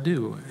 that's what I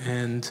do.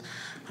 And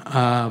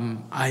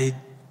I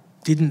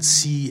didn't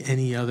see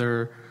any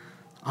other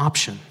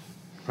option,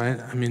 right?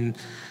 I mean,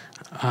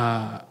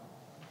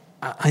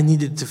 I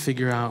needed to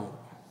figure out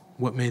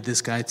what made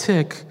this guy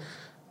tick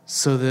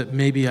so that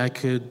maybe I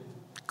could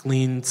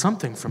glean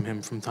something from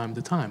him from time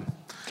to time.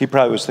 He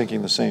probably was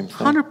thinking the same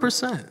thing.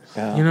 100%.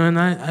 Yeah. And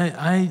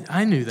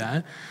I knew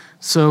that.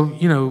 So,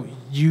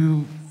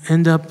 you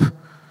end up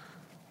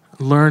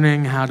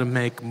learning how to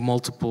make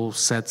multiple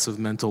sets of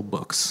mental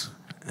books.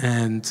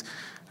 And,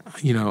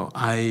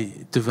 I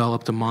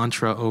developed a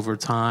mantra over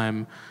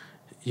time,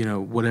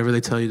 whatever they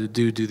tell you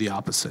to do the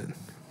opposite,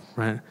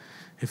 right?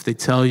 If they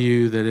tell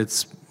you that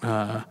it's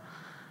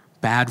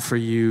bad for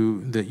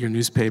you, that your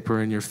newspaper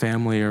and your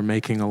family are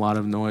making a lot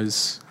of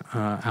noise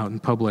out in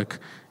public,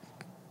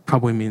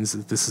 probably means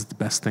that this is the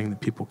best thing that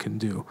people can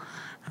do.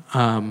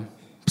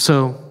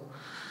 So,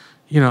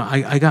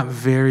 I got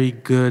very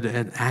good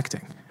at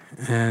acting.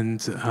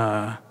 And,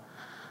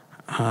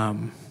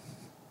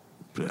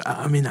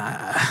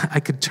 I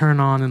could turn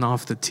on and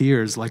off the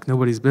tears like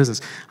nobody's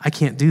business. I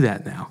can't do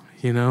that now.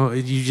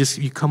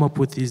 You come up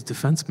with these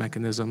defense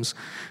mechanisms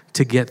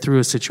to get through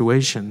a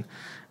situation.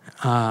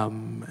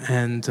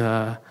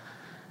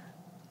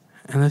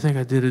 And I think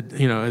I did it,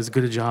 as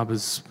good a job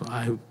as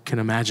I can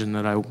imagine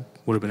that I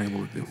would have been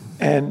able to do.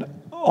 And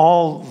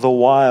all the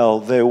while,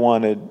 they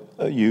wanted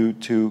you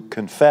to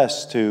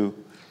confess to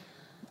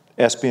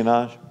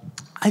espionage?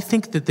 I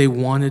think that they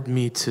wanted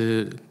me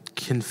to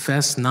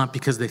confess not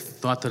because they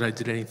thought that I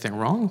did anything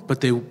wrong,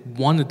 but they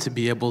wanted to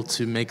be able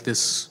to make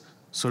this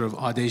sort of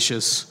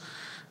audacious,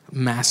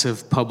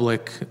 massive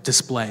public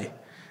display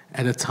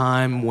at a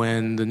time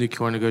when the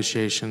nuclear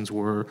negotiations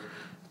were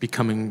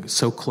becoming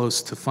so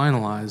close to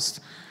finalized.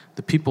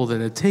 The people that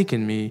had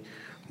taken me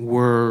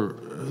were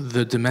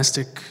the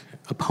domestic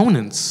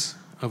opponents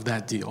of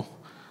that deal.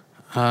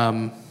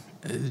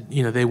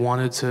 They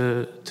wanted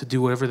to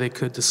do whatever they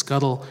could to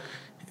scuttle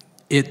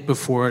it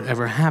before it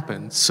ever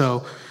happened.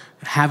 So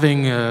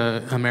having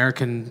an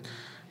American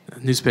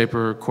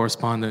newspaper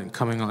correspondent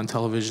coming on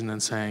television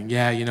and saying,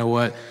 yeah, you know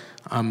what,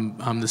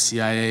 I'm the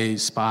CIA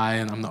spy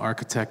and I'm the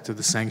architect of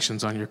the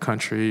sanctions on your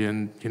country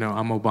and,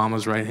 I'm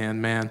Obama's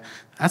right-hand man,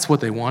 that's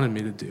what they wanted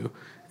me to do.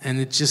 And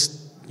it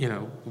just,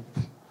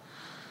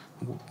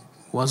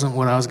 wasn't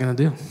what I was going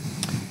to do.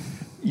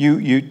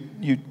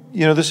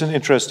 This is an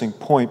interesting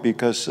point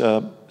because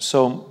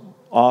so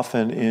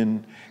often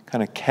in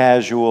kind of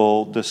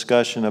casual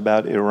discussion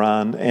about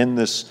Iran and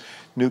this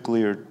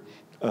nuclear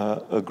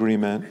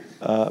agreement,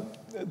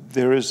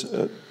 there is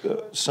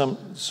some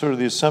sort of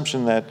the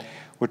assumption that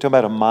we're talking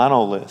about a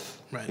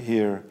monolith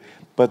here.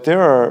 But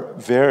there are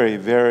very,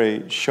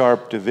 very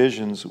sharp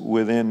divisions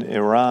within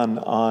Iran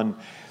on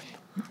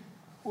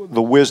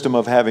the wisdom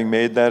of having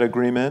made that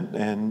agreement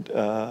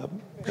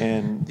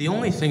and the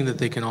only thing that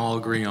they can all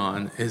agree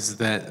on is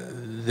that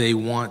they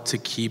want to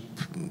keep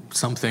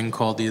something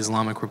called the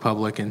Islamic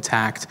Republic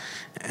intact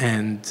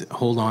and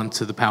hold on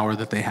to the power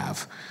that they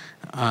have.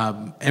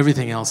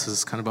 Everything else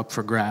is kind of up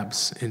for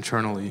grabs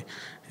internally,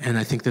 and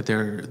I think that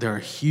there are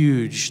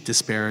huge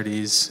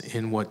disparities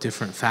in what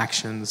different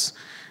factions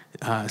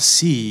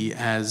see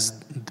as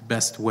the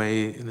best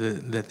way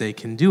that they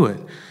can do it.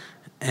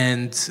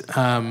 And,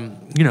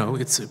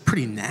 it's a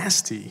pretty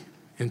nasty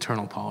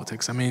internal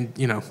politics. I mean,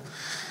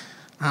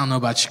 I don't know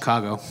about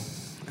Chicago.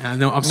 I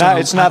know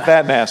it's not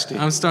that nasty.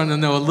 I'm starting to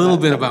know a little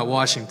bit about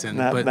Washington,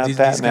 but these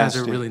guys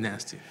are really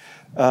nasty.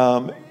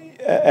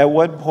 At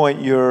what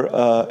point your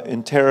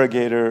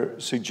interrogator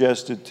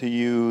suggested to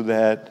you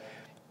that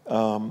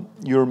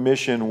your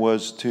mission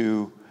was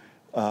to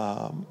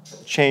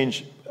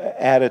change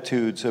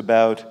attitudes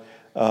about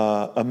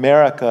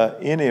America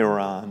in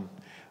Iran,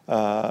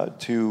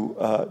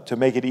 to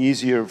make it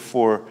easier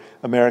for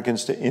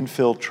Americans to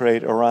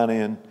infiltrate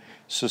Iranian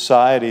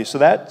society. So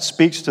that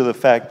speaks to the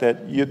fact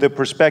that the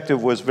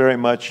perspective was very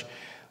much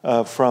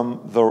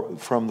from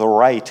the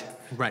right.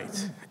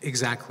 Right,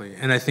 exactly.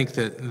 And I think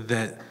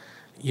that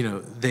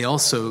they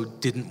also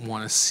didn't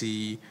want to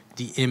see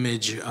the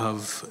image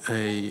of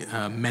a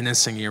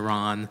menacing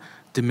Iran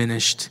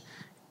diminished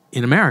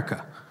in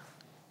America,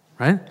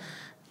 right?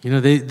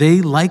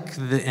 They like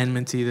the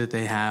enmity that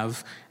they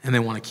have, and they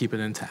want to keep it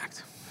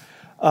intact.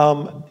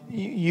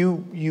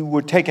 You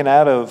were taken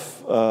out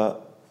of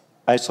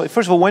isolation.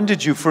 First of all, when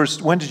did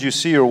you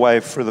see your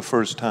wife for the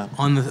first time?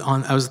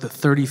 I was the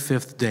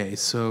 35th day,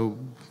 so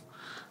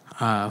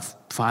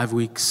 5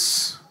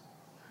 weeks.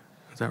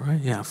 Is that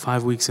right? Yeah,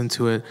 5 weeks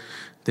into it,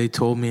 they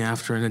told me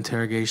after an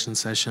interrogation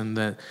session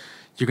that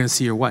you're going to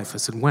see your wife. I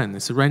said, when? They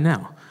said, right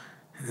now.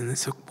 And they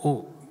said,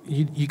 well,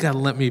 you got to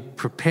let me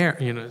prepare.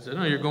 I said,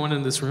 no, you're going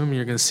in this room and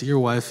you're going to see your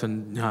wife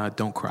and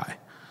don't cry.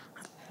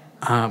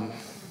 You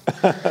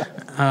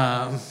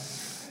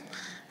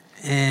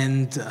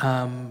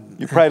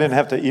probably didn't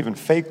have to even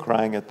fake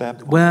crying at that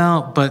point.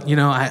 Well, but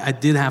I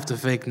did have to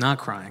fake not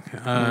crying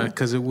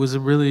because it was a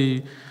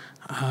really,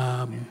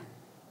 I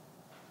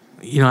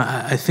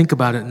think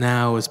about it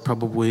now as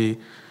probably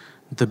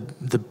the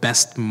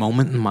best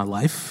moment in my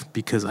life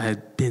because I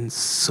had been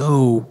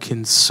so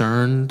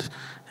concerned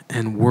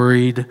and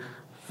worried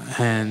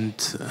and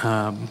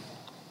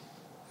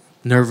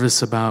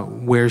nervous about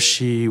where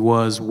she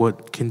was,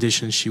 what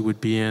condition she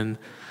would be in,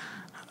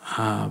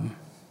 how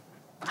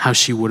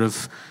she would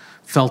have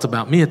felt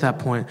about me at that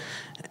point.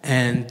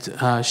 And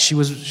she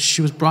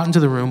was brought into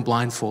the room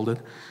blindfolded.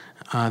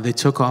 They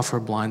took off her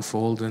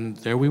blindfold, and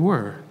there we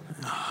were.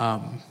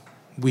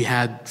 We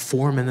had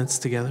 4 minutes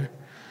together.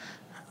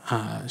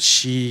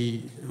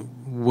 She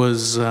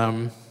was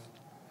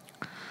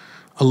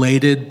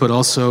elated, but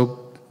also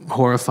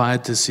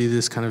horrified to see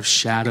this kind of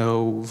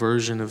shadow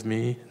version of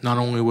me. Not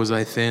only was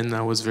I thin,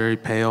 I was very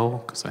pale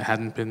because I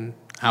hadn't been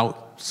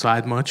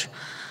outside much.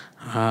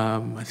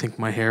 I think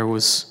my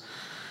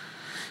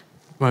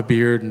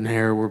beard and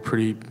hair were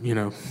pretty,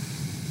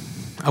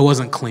 I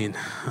wasn't clean.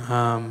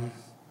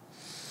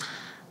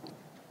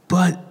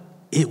 But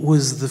it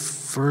was the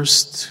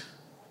first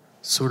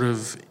sort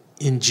of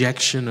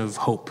injection of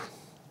hope.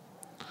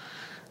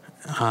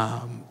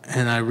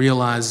 And I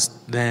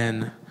realized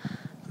then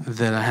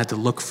that I had to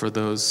look for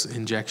those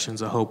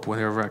injections of hope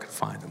whenever I could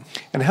find them.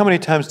 And how many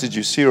times did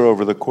you see her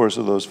over the course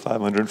of those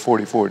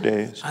 544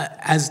 days?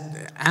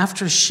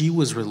 After she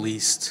was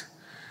released,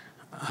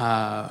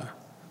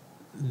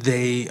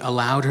 they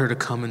allowed her to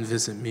come and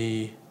visit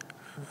me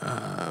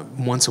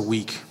once a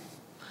week.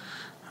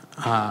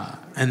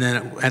 And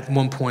then at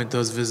one point,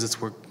 those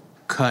visits were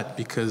cut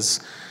because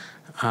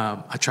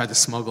I tried to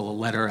smuggle a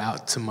letter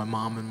out to my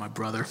mom and my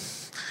brother,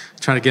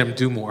 trying to get them to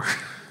do more.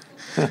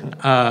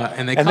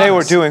 And they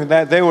were doing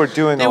that. They were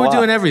doing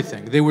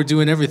everything. They were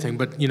doing everything,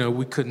 but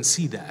we couldn't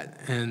see that,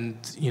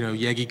 and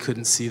Yegi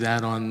couldn't see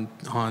that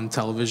on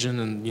television,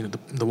 and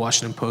the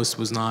Washington Post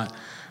was not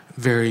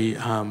very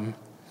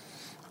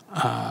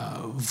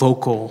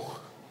vocal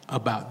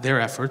about their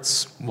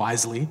efforts,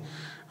 wisely.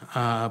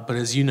 But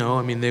as you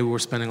know, they were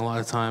spending a lot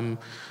of time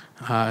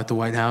at the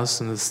White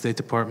House and the State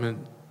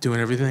Department doing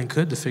everything they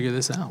could to figure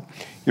this out.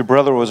 Your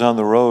brother was on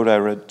the road, I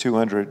read,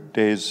 200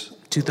 days.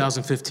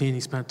 2015, he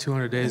spent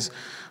 200 days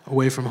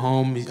away from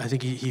home. I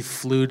think he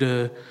flew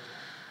to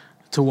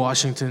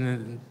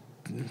Washington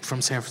and from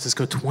San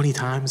Francisco 20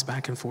 times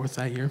back and forth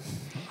that year.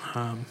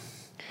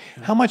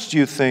 How much do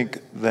you think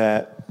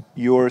that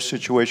your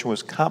situation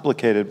was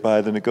complicated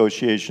by the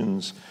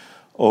negotiations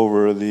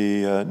over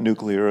the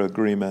nuclear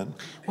agreement?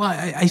 Well,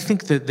 I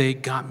think that they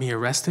got me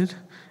arrested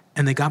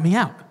and they got me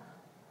out,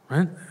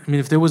 right?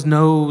 If there was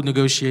no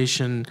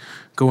negotiation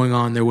going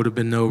on, there would have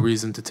been no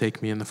reason to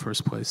take me in the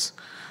first place.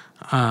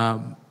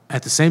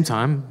 At the same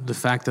time, the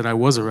fact that I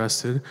was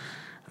arrested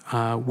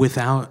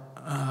without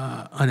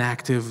an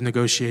active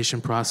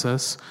negotiation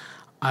process,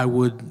 I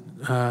would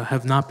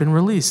have not been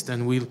released.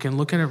 And we can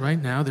look at it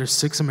right now. There's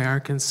 6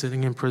 Americans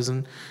sitting in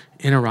prison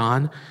in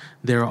Iran.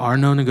 There are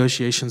no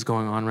negotiations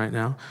going on right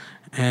now.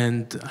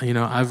 And,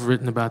 I've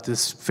written about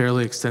this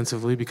fairly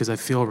extensively because I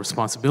feel a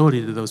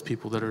responsibility to those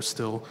people that are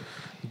still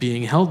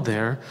being held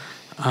there.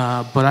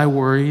 But I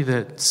worry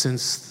that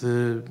since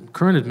the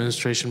current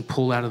administration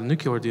pulled out of the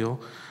nuclear deal,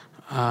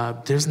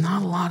 there's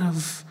not a lot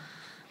of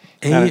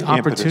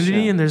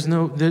opportunity, and there's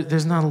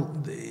not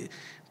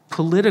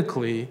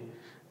politically.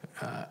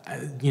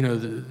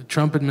 The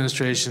Trump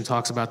administration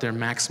talks about their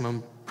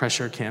maximum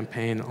pressure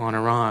campaign on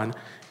Iran.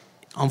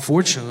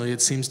 Unfortunately,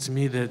 it seems to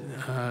me that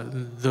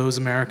those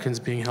Americans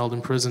being held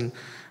in prison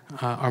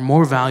are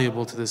more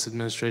valuable to this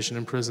administration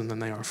in prison than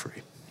they are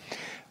free.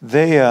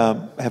 They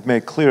have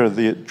made clear,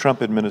 the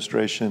Trump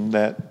administration,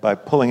 that by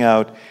pulling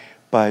out,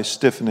 by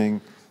stiffening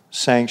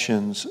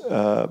sanctions,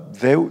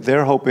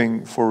 they're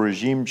hoping for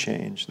regime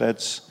change.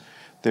 That's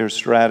their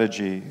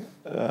strategy.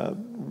 How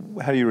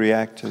do you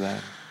react to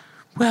that?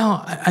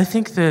 Well, I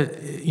think that,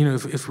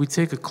 if we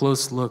take a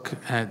close look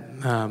at,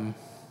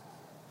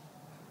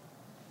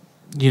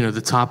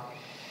 the top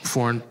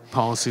foreign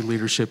policy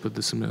leadership of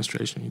this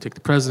administration, you take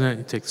the president,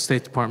 you take the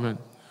State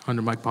Department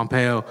under Mike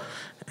Pompeo,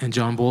 and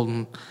John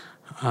Bolton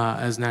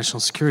as National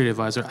Security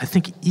Advisor, I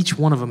think each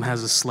one of them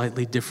has a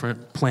slightly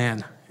different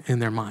plan in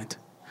their mind.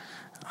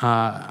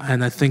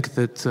 And I think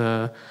that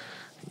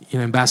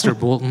Ambassador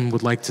Bolton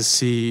would like to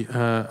see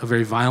a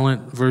very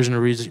violent version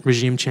of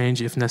regime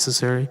change if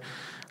necessary.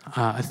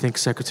 I think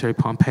Secretary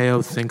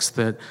Pompeo thinks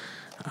that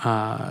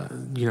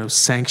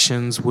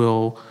sanctions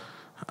will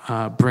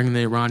bring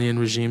the Iranian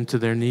regime to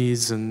their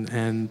knees,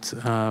 and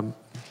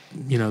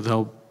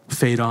they'll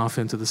fade off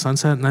into the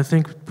sunset. And I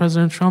think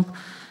President Trump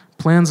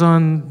plans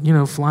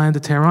on flying to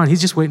Tehran.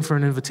 He's just waiting for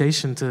an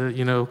invitation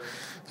to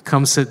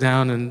come sit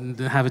down and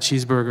have a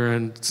cheeseburger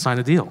and sign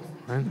a deal.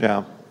 Right?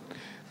 Yeah.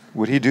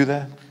 Would he do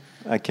that?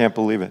 I can't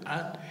believe it.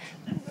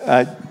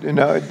 I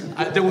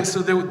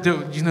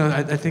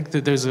think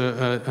that there's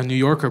a New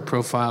Yorker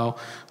profile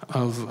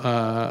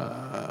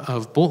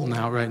of Bolton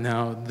out right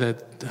now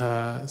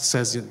that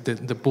says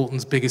that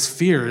Bolton's biggest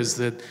fear is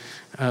that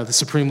the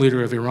supreme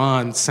leader of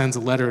Iran sends a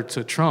letter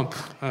to Trump.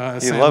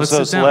 He loves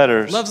those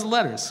letters. Loves the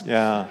letters.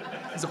 Yeah.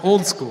 He's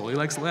old school. He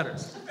likes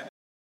letters.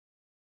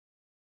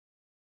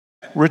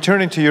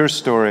 Returning to your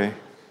story,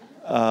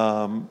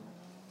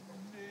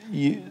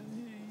 you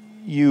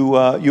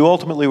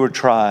ultimately were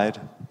tried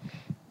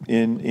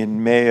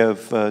in May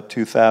of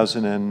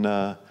 2000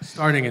 and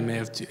starting in May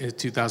of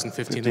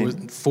 2015. There were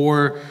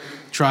 4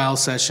 trial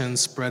sessions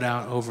spread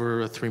out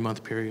over a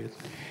 3-month period.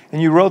 And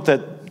you wrote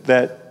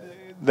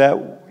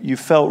that you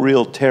felt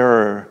real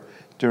terror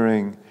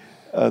during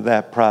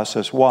that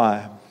process.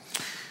 Why?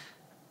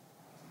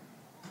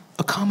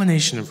 A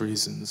combination of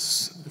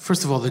reasons.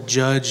 First of all, the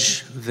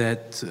judge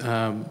that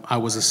I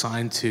was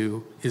assigned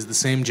to is the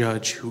same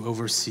judge who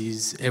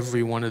oversees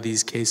every one of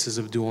these cases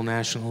of dual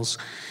nationals.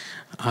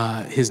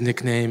 His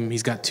nickname,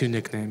 he's got 2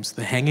 nicknames,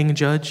 the hanging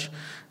judge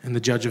and the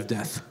judge of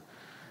death.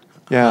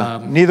 Yeah,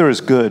 neither is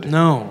good.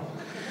 No.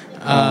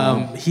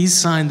 He's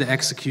signed the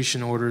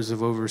execution orders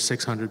of over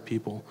 600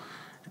 people,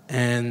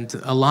 and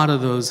a lot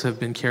of those have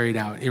been carried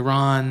out.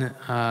 Iran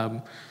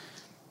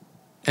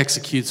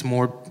executes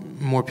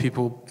more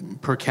people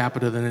per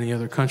capita than any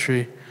other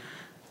country.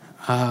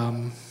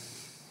 And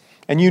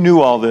you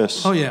knew all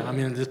this? Oh yeah,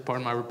 this is part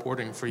of my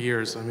reporting for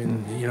years.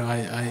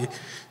 I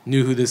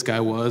knew who this guy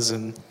was,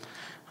 and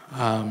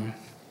I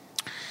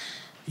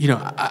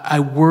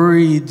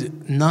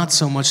worried not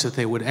so much that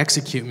they would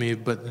execute me,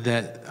 but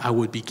that I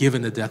would be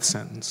given a death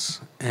sentence,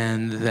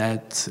 and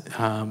that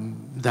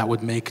that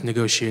would make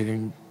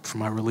negotiating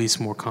my release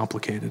more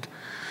complicated.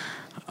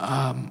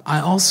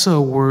 I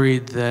also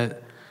worried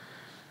that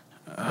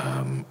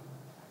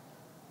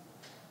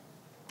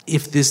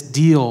if this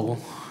deal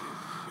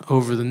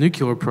over the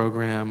nuclear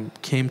program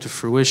came to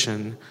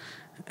fruition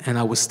and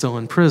I was still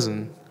in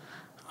prison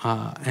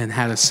and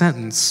had a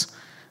sentence,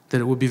 that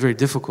it would be very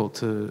difficult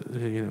to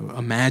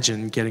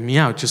imagine getting me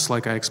out, just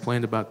like I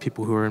explained about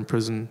people who are in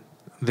prison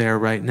there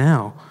right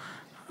now.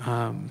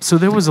 So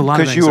there was a lot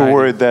of anxiety. Because you were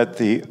worried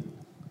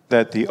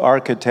that the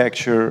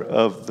architecture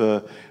of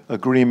the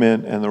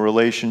agreement and the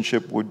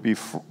relationship would be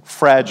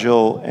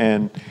fragile,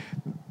 and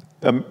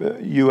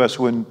U.S.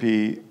 wouldn't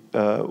be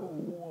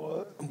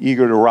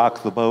eager to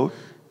rock the boat?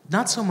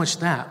 Not so much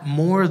that,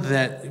 more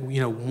that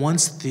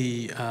once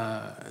the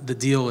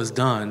deal is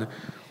done,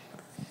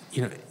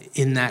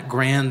 in that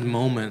grand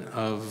moment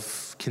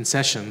of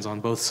concessions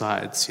on both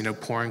sides,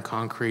 pouring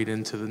concrete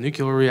into the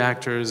nuclear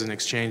reactors in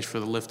exchange for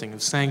the lifting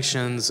of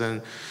sanctions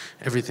and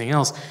everything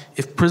else.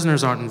 If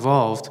prisoners aren't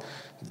involved,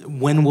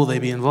 when will they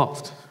be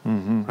involved?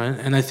 Mm-hmm. Right?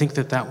 And I think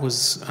that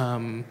was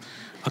a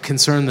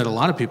concern that a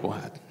lot of people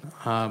had.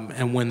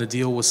 And when the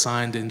deal was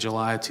signed in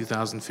July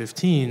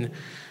 2015,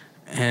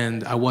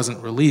 and I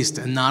wasn't released,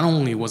 and not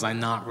only was I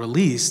not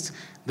released,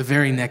 the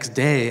very next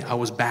day I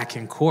was back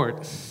in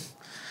court,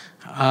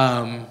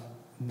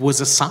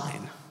 was a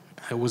sign.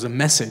 It was a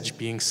message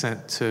being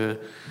sent to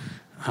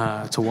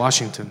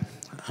Washington.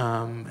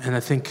 And I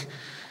think...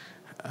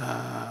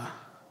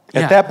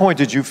 At that point,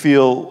 did you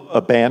feel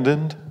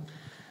abandoned?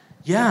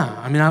 Yeah.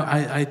 I mean,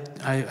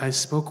 I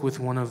spoke with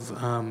one of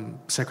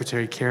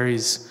Secretary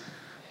Kerry's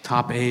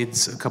top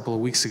aides a couple of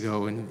weeks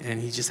ago,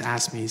 and he just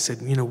asked me, he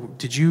said,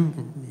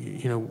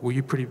 were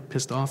you pretty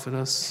pissed off at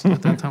us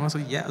at that time? I was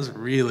like, yeah, I was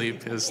really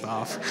pissed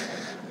off.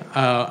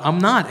 I'm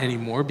not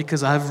anymore,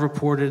 because I've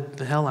reported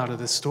the hell out of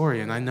this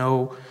story, and I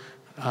know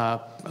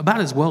about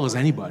as well as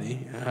anybody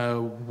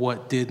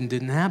what did and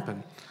didn't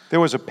happen. There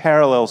was a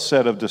parallel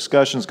set of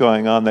discussions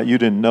going on that you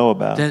didn't know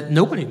about. That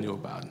nobody knew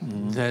about.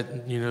 Mm-hmm.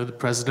 That, the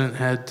president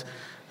had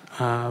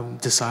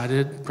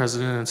decided,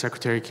 President and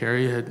Secretary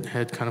Kerry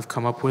had kind of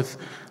come up with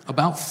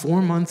about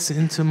 4 months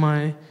into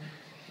my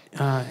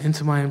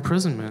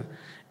imprisonment.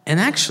 And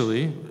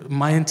actually,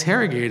 my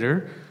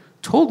interrogator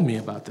told me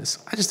about this.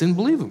 I just didn't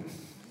believe him.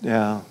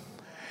 Yeah.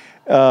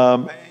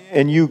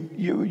 And you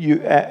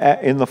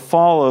in the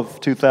fall of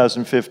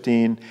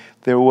 2015,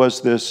 there was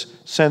this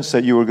sense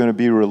that you were going to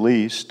be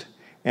released,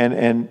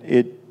 and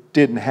it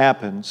didn't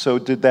happen. So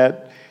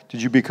did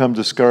you become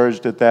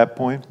discouraged at that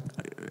point?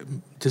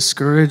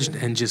 Discouraged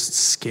and just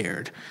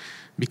scared,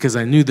 because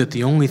I knew that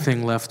the only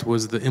thing left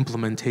was the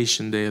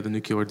implementation day of the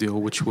nuclear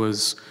deal, which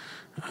was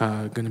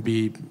going to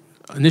be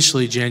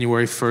initially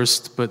January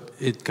 1st, but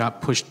it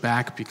got pushed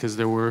back because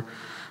there were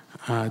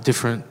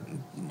different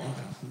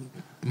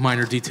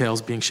minor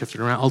details being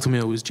shifted around.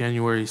 Ultimately, it was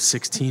January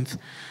 16th.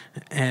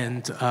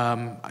 And,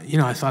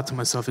 I thought to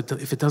myself,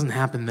 if it doesn't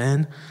happen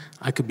then,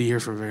 I could be here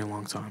for a very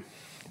long time.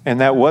 And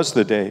that was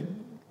the date?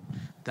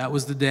 That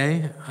was the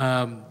day.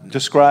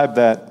 Describe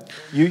that.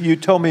 You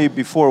told me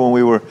before, when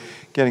we were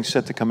getting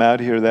set to come out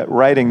here, that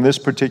writing this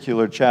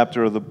particular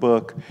chapter of the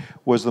book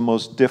was the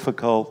most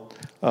difficult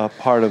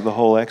part of the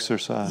whole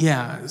exercise.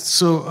 Yeah,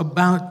 so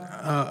about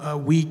a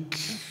week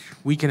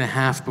and a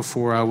half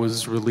before I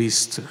was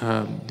released,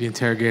 the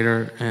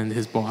interrogator and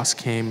his boss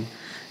came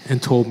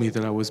and told me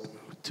that I was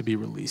to be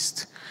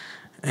released.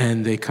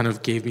 And they kind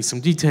of gave me some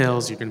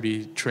details. You're going to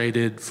be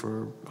traded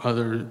for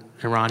other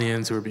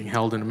Iranians who are being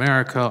held in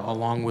America,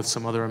 along with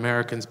some other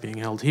Americans being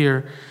held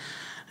here.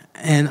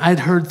 And I'd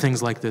heard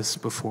things like this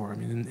before. I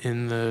mean,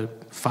 in the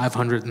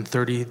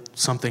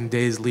 530-something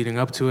days leading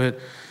up to it,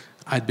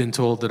 I'd been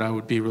told that I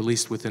would be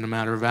released within a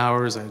matter of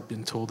hours. I'd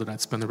been told that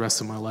I'd spend the rest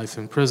of my life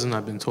in prison.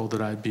 I'd been told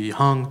that I'd be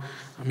hung.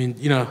 I mean,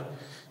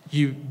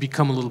 you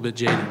become a little bit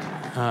jaded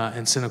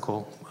and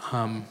cynical.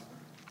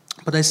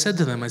 But I said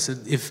to them,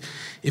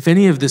 if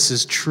any of this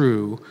is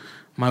true,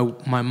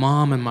 my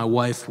mom and my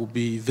wife will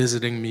be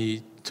visiting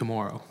me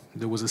tomorrow.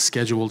 There was a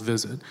scheduled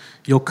visit.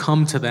 You'll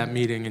come to that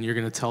meeting and you're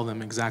going to tell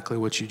them exactly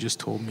what you just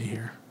told me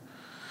here.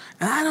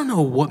 And I don't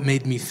know what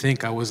made me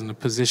think I was in a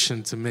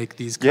position to make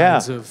these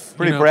kinds of...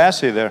 pretty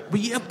brassy there. But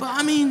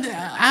I mean,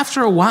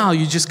 after a while,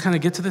 you just kind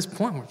of get to this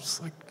point where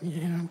it's like,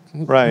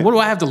 right. What do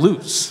I have to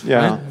lose?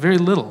 Yeah. Right? Very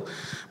little.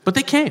 But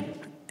they came.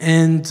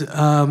 And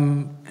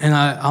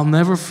I'll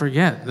never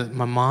forget that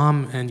my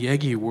mom and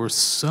Yegi were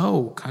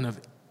so kind of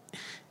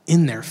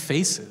in their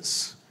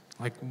faces.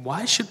 Like,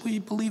 why should we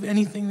believe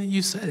anything that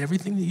you said?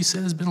 Everything that you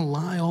said has been a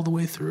lie all the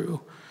way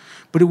through.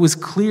 But it was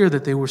clear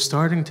that they were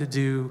starting to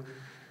do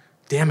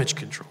damage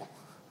control,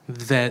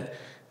 that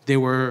they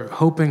were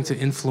hoping to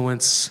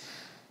influence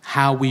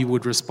how we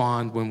would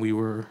respond when we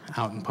were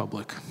out in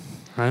public,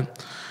 right?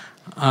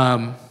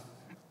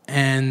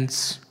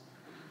 And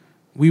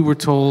we were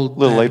told... A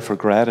little late for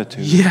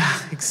gratitude. Yeah,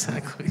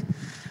 exactly.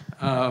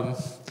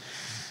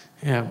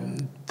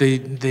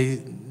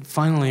 They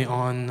finally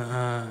on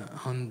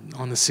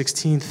the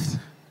 16th,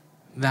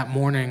 that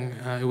morning,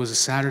 it was a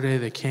Saturday,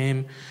 they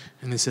came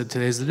and they said,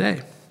 today's the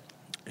day.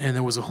 And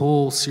there was a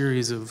whole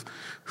series of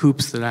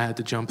hoops that I had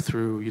to jump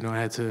through. You know, I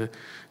had to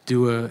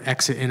do an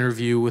exit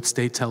interview with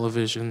state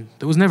television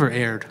that was never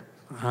aired.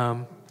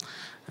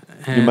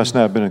 You must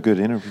not have been a good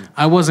interview.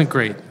 I wasn't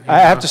great. I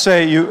have to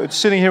say,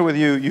 sitting here with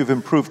you, you've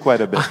improved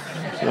quite a bit.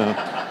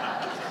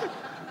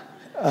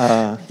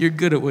 You're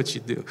good at what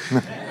you do.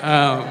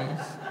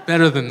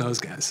 Better than those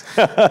guys.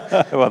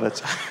 Well,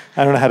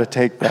 I don't know how to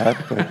take that,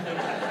 but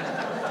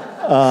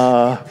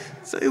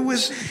so it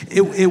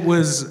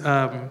was.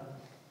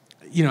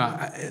 You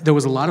know, there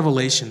was a lot of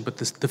elation, but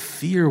the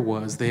fear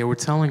was they were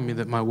telling me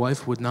that my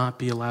wife would not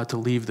be allowed to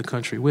leave the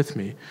country with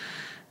me,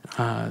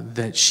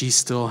 that she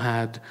still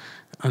had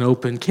an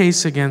open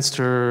case against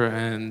her,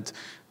 and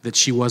that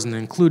she wasn't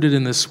included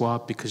in this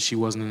swap because she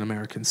wasn't an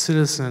American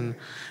citizen.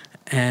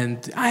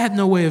 And I had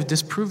no way of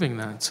disproving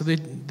that. So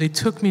they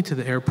took me to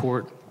the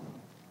airport.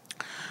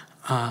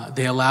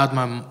 They allowed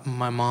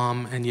my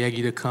mom and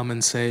Yegi to come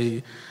and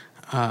say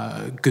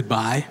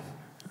goodbye.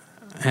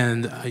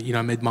 And, you know,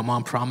 I made my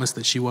mom promise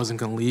that she wasn't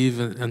going to leave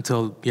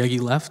until Yegi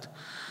left.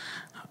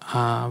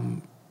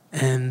 And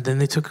then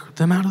they took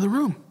them out of the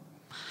room.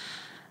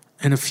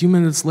 And a few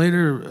minutes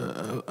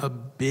later, a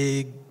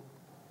big,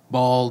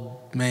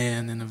 bald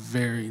man in a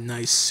very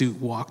nice suit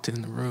walked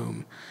in the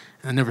room.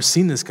 And I'd never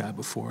seen this guy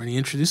before. And he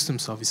introduced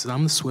himself. He said,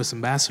 "I'm the Swiss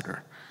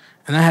ambassador."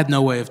 And I had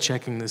no way of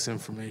checking this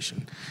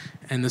information.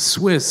 And the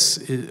Swiss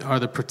are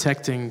the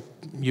protecting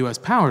U.S.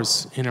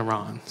 powers in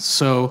Iran.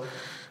 So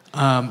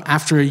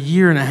after a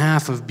year and a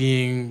half of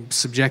being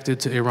subjected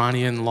to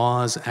Iranian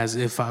laws as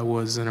if I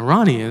was an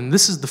Iranian,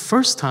 this is the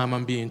first time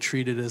I'm being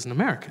treated as an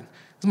American.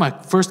 This is my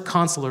first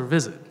consular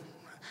visit.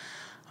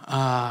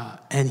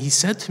 And he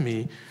said to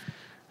me,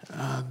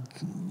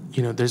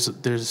 you know,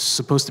 there's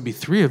supposed to be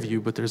 3 of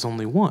you, but there's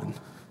only 1.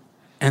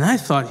 And I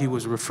thought he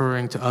was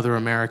referring to other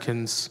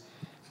Americans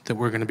that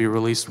were going to be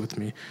released with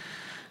me.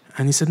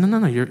 And he said,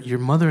 no, your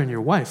mother and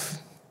your wife,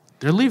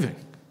 they're leaving.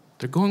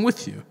 They're going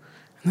with you.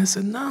 And I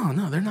said, no,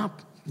 they're not,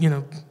 you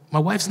know, my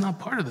wife's not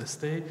part of this.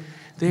 They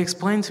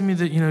explained to me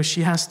that, you know,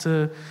 she has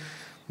to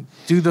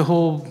do the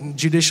whole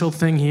judicial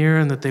thing here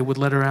and that they would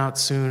let her out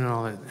soon and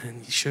all that.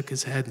 And he shook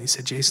his head and he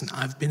said, "Jason,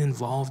 I've been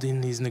involved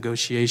in these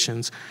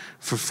negotiations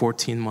for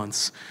 14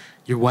 months.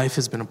 Your wife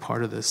has been a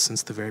part of this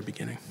since the very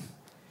beginning.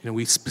 You know,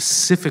 we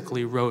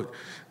specifically wrote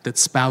that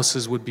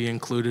spouses would be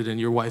included and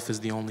your wife is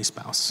the only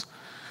spouse."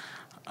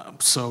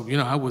 So, you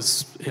know, I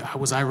was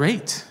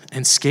irate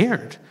and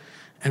scared.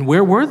 And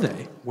where were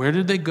they? Where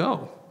did they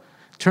go?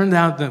 Turned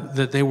out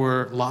that they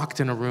were locked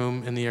in a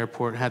room in the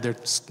airport, had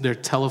their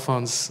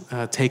telephones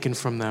taken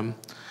from them,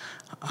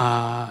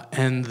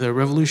 and the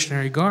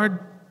Revolutionary Guard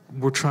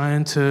were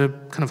trying to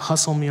kind of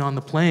hustle me on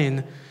the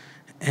plane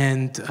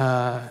and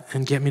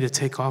get me to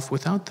take off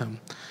without them.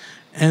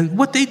 And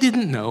what they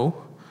didn't know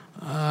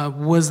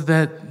was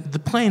that the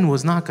plane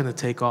was not going to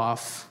take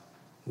off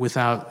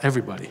without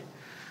everybody.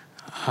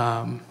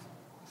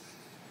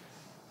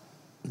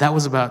 That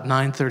was about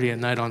 9:30 at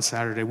night on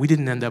Saturday. We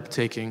didn't end up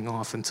taking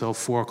off until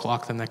 4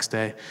 o'clock the next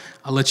day.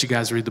 I'll let you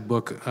guys read the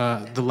book.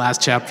 The last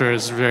chapter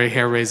is very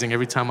hair-raising.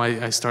 Every time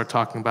I start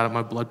talking about it,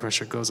 my blood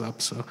pressure goes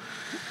up. So,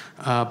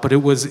 but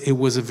it was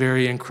a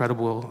very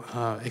incredible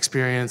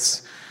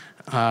experience.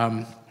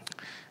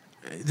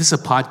 This is a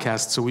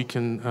podcast, so we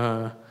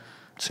can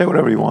say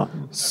whatever you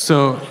want.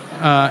 So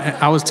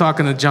I was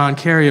talking to John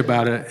Kerry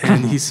about it,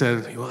 and he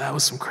said, "Well, that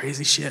was some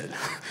crazy shit."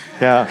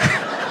 Yeah.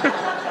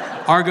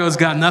 Argo's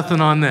got nothing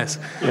on this.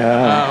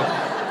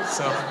 Yeah.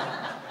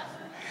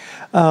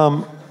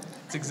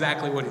 It's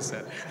exactly what he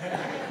said.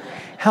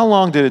 How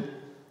long did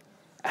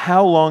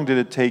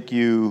it take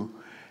you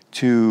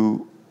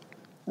to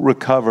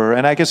recover?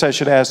 And I guess I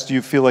should ask, do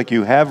you feel like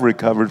you have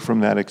recovered from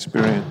that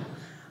experience?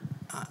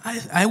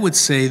 I would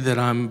say that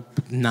I'm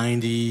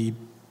 93%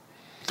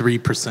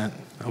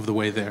 of the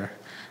way there,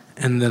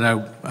 and that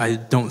I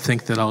don't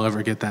think that I'll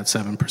ever get that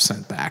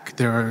 7% back.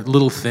 There are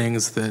little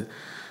things that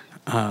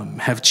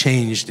have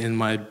changed in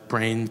my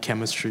brain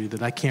chemistry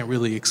that I can't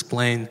really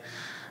explain,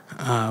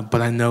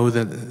 but I know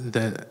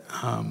that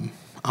I'm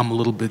a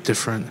little bit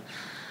different.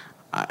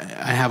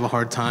 I have a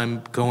hard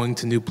time going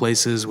to new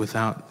places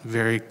without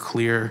very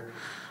clear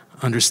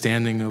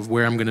understanding of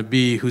where I'm going to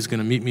be, who's going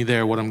to meet me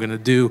there, what I'm going to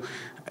do.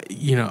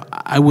 You know,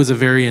 I was a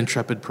very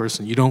intrepid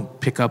person. You don't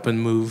pick up and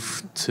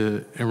move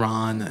to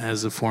Iran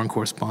as a foreign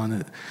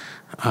correspondent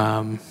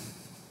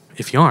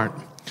if you aren't.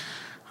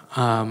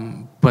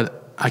 But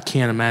I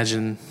can't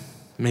imagine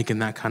making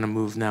that kind of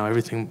move now.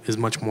 Everything is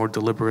much more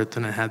deliberate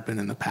than it had been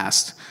in the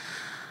past.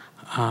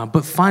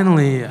 But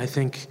finally, I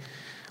think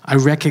I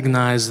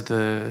recognize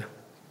the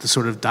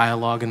sort of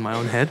dialogue in my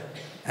own head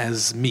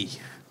as me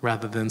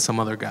rather than some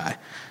other guy.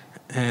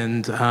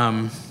 And,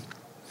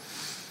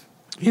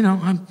 you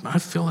know, I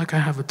feel like I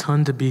have a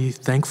ton to be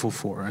thankful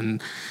for.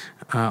 And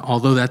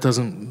although that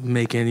doesn't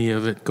make any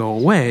of it go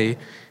away,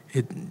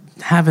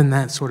 having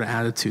that sort of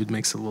attitude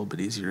makes it a little bit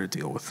easier to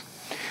deal with.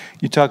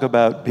 You talk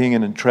about being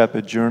an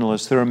intrepid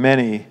journalist. There are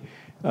many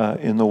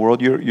in the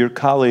world. Your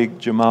colleague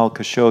Jamal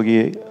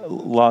Khashoggi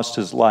lost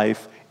his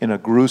life in a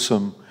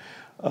gruesome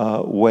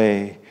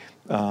way.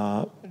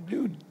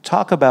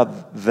 Talk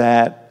about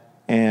that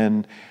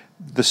and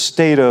the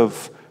state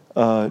of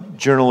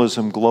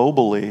journalism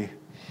globally.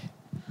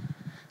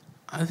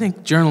 I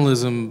think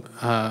journalism,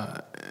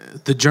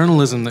 the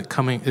journalism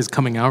that is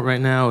coming out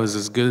right now is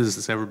as good as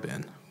it's ever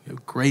been. We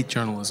have great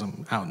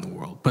journalism out in the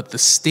world, but the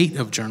state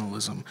of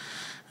journalism,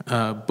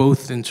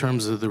 both in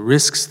terms of the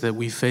risks that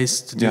we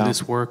face to do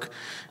this work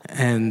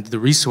and the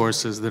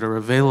resources that are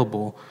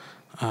available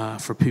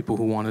for people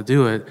who want to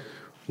do it,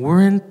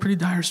 we're in pretty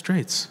dire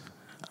straits.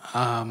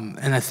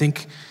 And I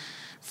think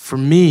for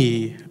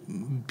me,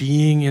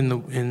 being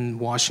in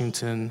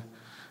Washington,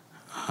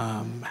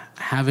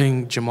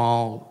 having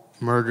Jamal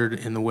murdered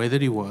in the way that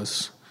he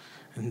was,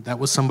 and that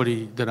was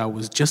somebody that I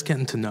was just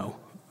getting to know.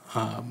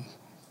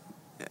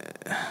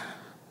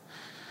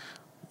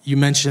 You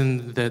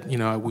mentioned that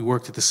we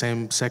worked at the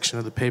same section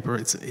of the paper.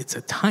 It's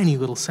a tiny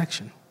little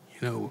section.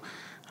 We're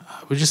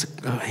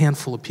just a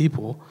handful of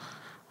people,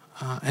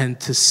 and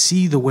to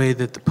see the way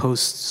that the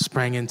Post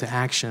sprang into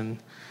action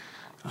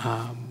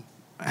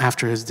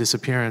after his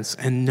disappearance,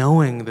 and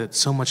knowing that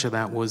so much of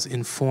that was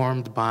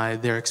informed by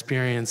their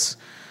experience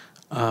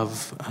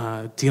of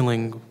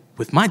dealing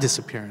with my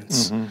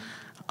disappearance,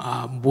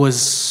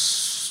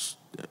 was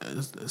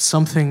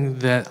something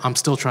that I'm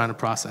still trying to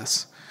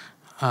process.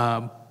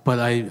 But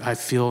I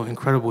feel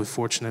incredibly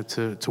fortunate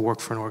to work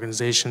for an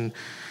organization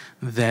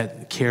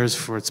that cares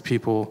for its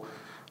people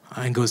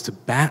and goes to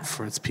bat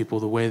for its people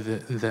the way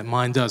that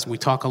mine does. We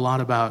talk a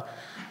lot about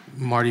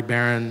Marty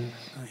Barron.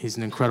 He's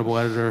an incredible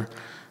editor.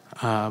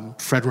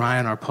 Fred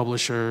Ryan, our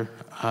publisher,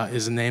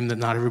 is a name that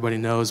not everybody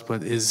knows,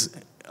 but is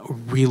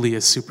really a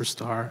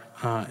superstar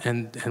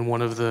and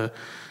one of the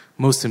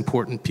most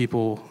important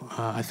people,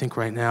 I think,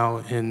 right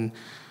now in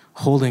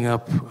holding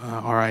up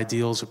our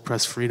ideals of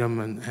press freedom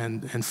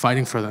and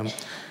fighting for them.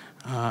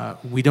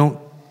 We don't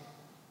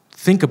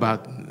think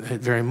about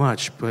it very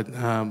much, but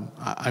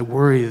I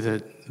worry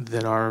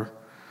that our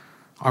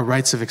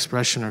rights of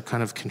expression are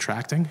kind of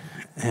contracting,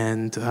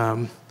 and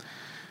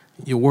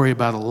you worry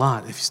about a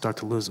lot if you start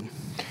to lose them.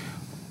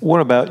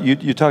 What about,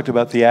 you talked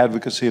about the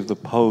advocacy of the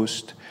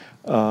Post.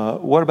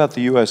 What about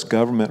the U.S.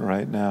 government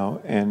right now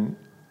and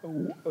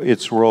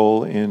its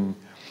role in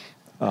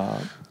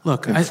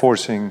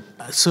enforcing?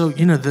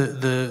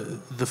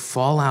 The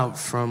fallout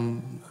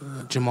from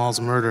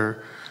Jamal's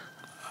murder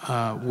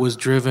was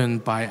driven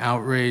by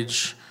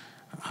outrage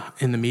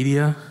in the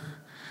media,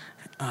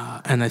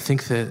 and I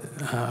think that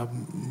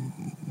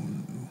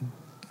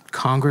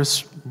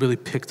Congress really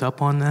picked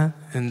up on that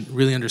and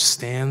really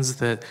understands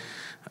that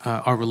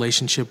our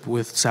relationship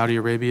with Saudi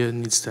Arabia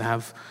needs to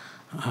have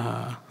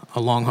a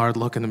long, hard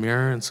look in the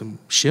mirror and some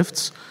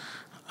shifts.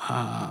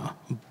 But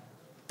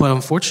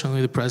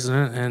unfortunately, the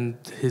president and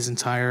his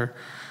entire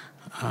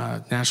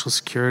national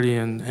security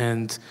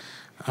and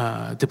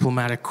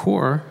diplomatic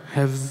corps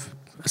have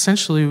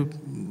essentially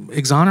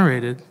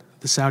exonerated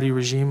the Saudi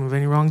regime of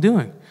any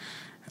wrongdoing.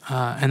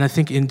 And I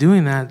think in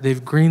doing that,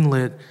 they've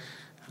greenlit,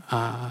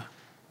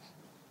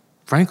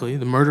 frankly,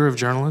 the murder of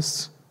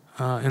journalists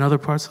in other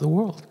parts of the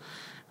world.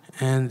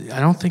 And I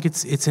don't think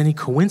it's any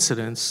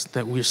coincidence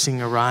that we're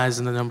seeing a rise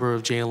in the number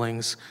of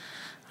jailings,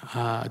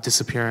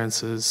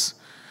 disappearances,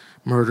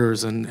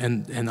 murders,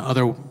 and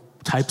other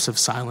types of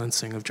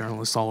silencing of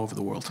journalists all over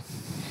the world.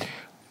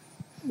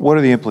 What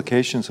are the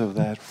implications of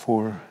that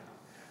for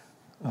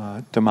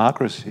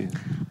democracy?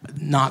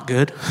 Not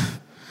good.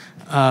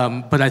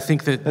 But I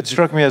think that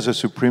struck me as a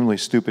supremely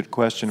stupid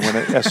question.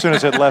 As soon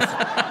as it left,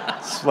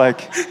 it's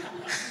like,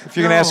 if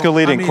you're going to ask a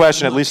leading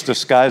question, at least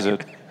disguise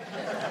it.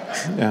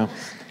 Yeah.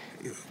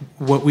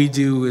 What we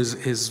do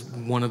is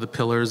one of the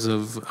pillars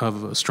of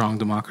a strong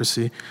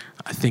democracy.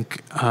 I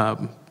think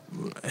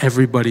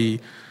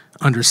everybody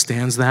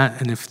understands that,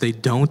 and if they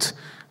don't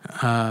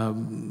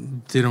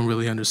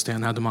really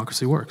understand how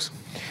democracy works.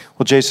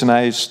 Well, Jason,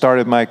 I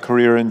started my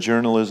career in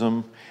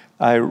journalism.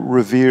 I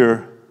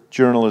revere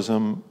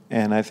journalism,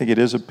 and I think it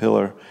is a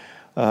pillar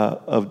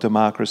of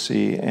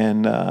democracy,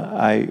 and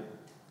I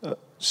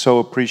so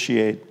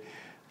appreciate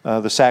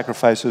the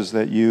sacrifices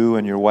that you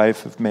and your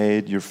wife have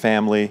made, your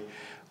family,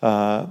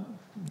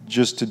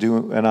 just to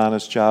do an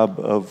honest job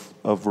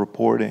of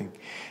reporting.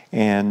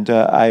 And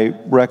I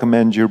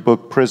recommend your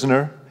book,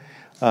 Prisoner,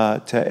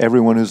 to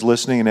everyone who's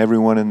listening and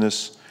everyone in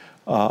this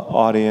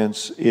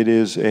audience. It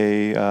is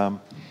a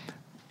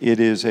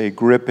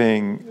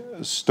gripping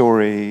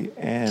story,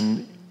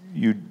 and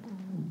you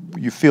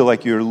feel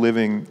like you're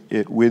living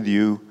it with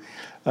you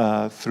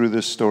through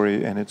this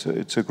story, and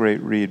it's a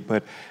great read.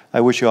 But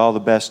I wish you all the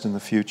best in the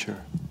future.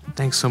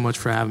 Thanks so much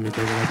for having me,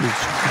 David.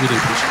 I really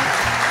appreciate it.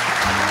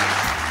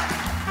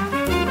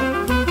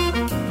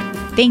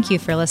 Thank you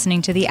for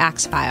listening to The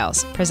Axe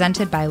Files,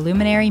 presented by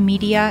Luminary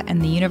Media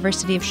and the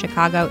University of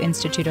Chicago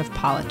Institute of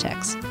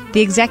Politics. The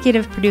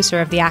executive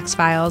producer of The Axe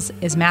Files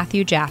is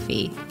Matthew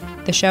Jaffe.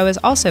 The show is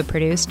also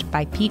produced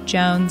by Pete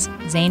Jones,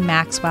 Zane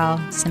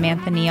Maxwell,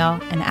 Samantha Neal,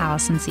 and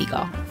Allison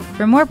Siegel.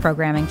 For more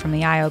programming from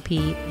the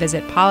IOP,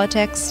 visit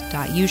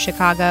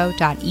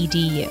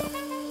politics.uchicago.edu.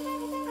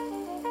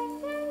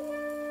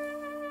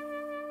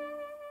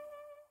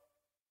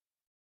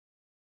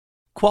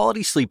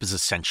 Quality sleep is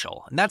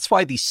essential, and that's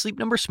why the Sleep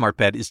Number Smart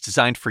Bed is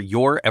designed for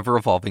your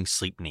ever-evolving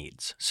sleep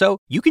needs. So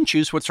you can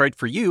choose what's right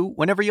for you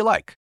whenever you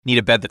like. Need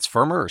a bed that's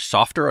firmer or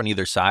softer on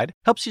either side?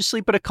 Helps you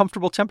sleep at a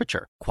comfortable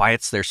temperature.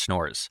 Quiets their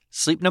snores.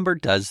 Sleep Number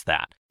does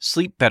that.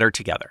 Sleep better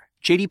together.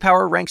 J.D.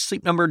 Power ranks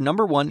Sleep Number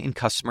number 1 in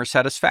customer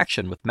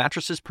satisfaction with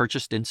mattresses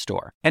purchased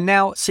in-store. And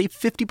now, save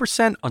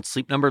 50% on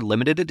Sleep Number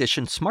limited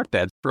edition smart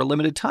beds for a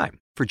limited time.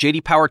 For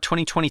J.D. Power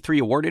 2023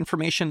 award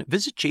information,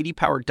 visit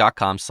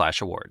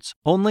jdpower.com/awards.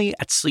 Only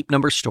at Sleep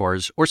Number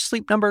stores or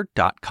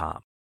sleepnumber.com.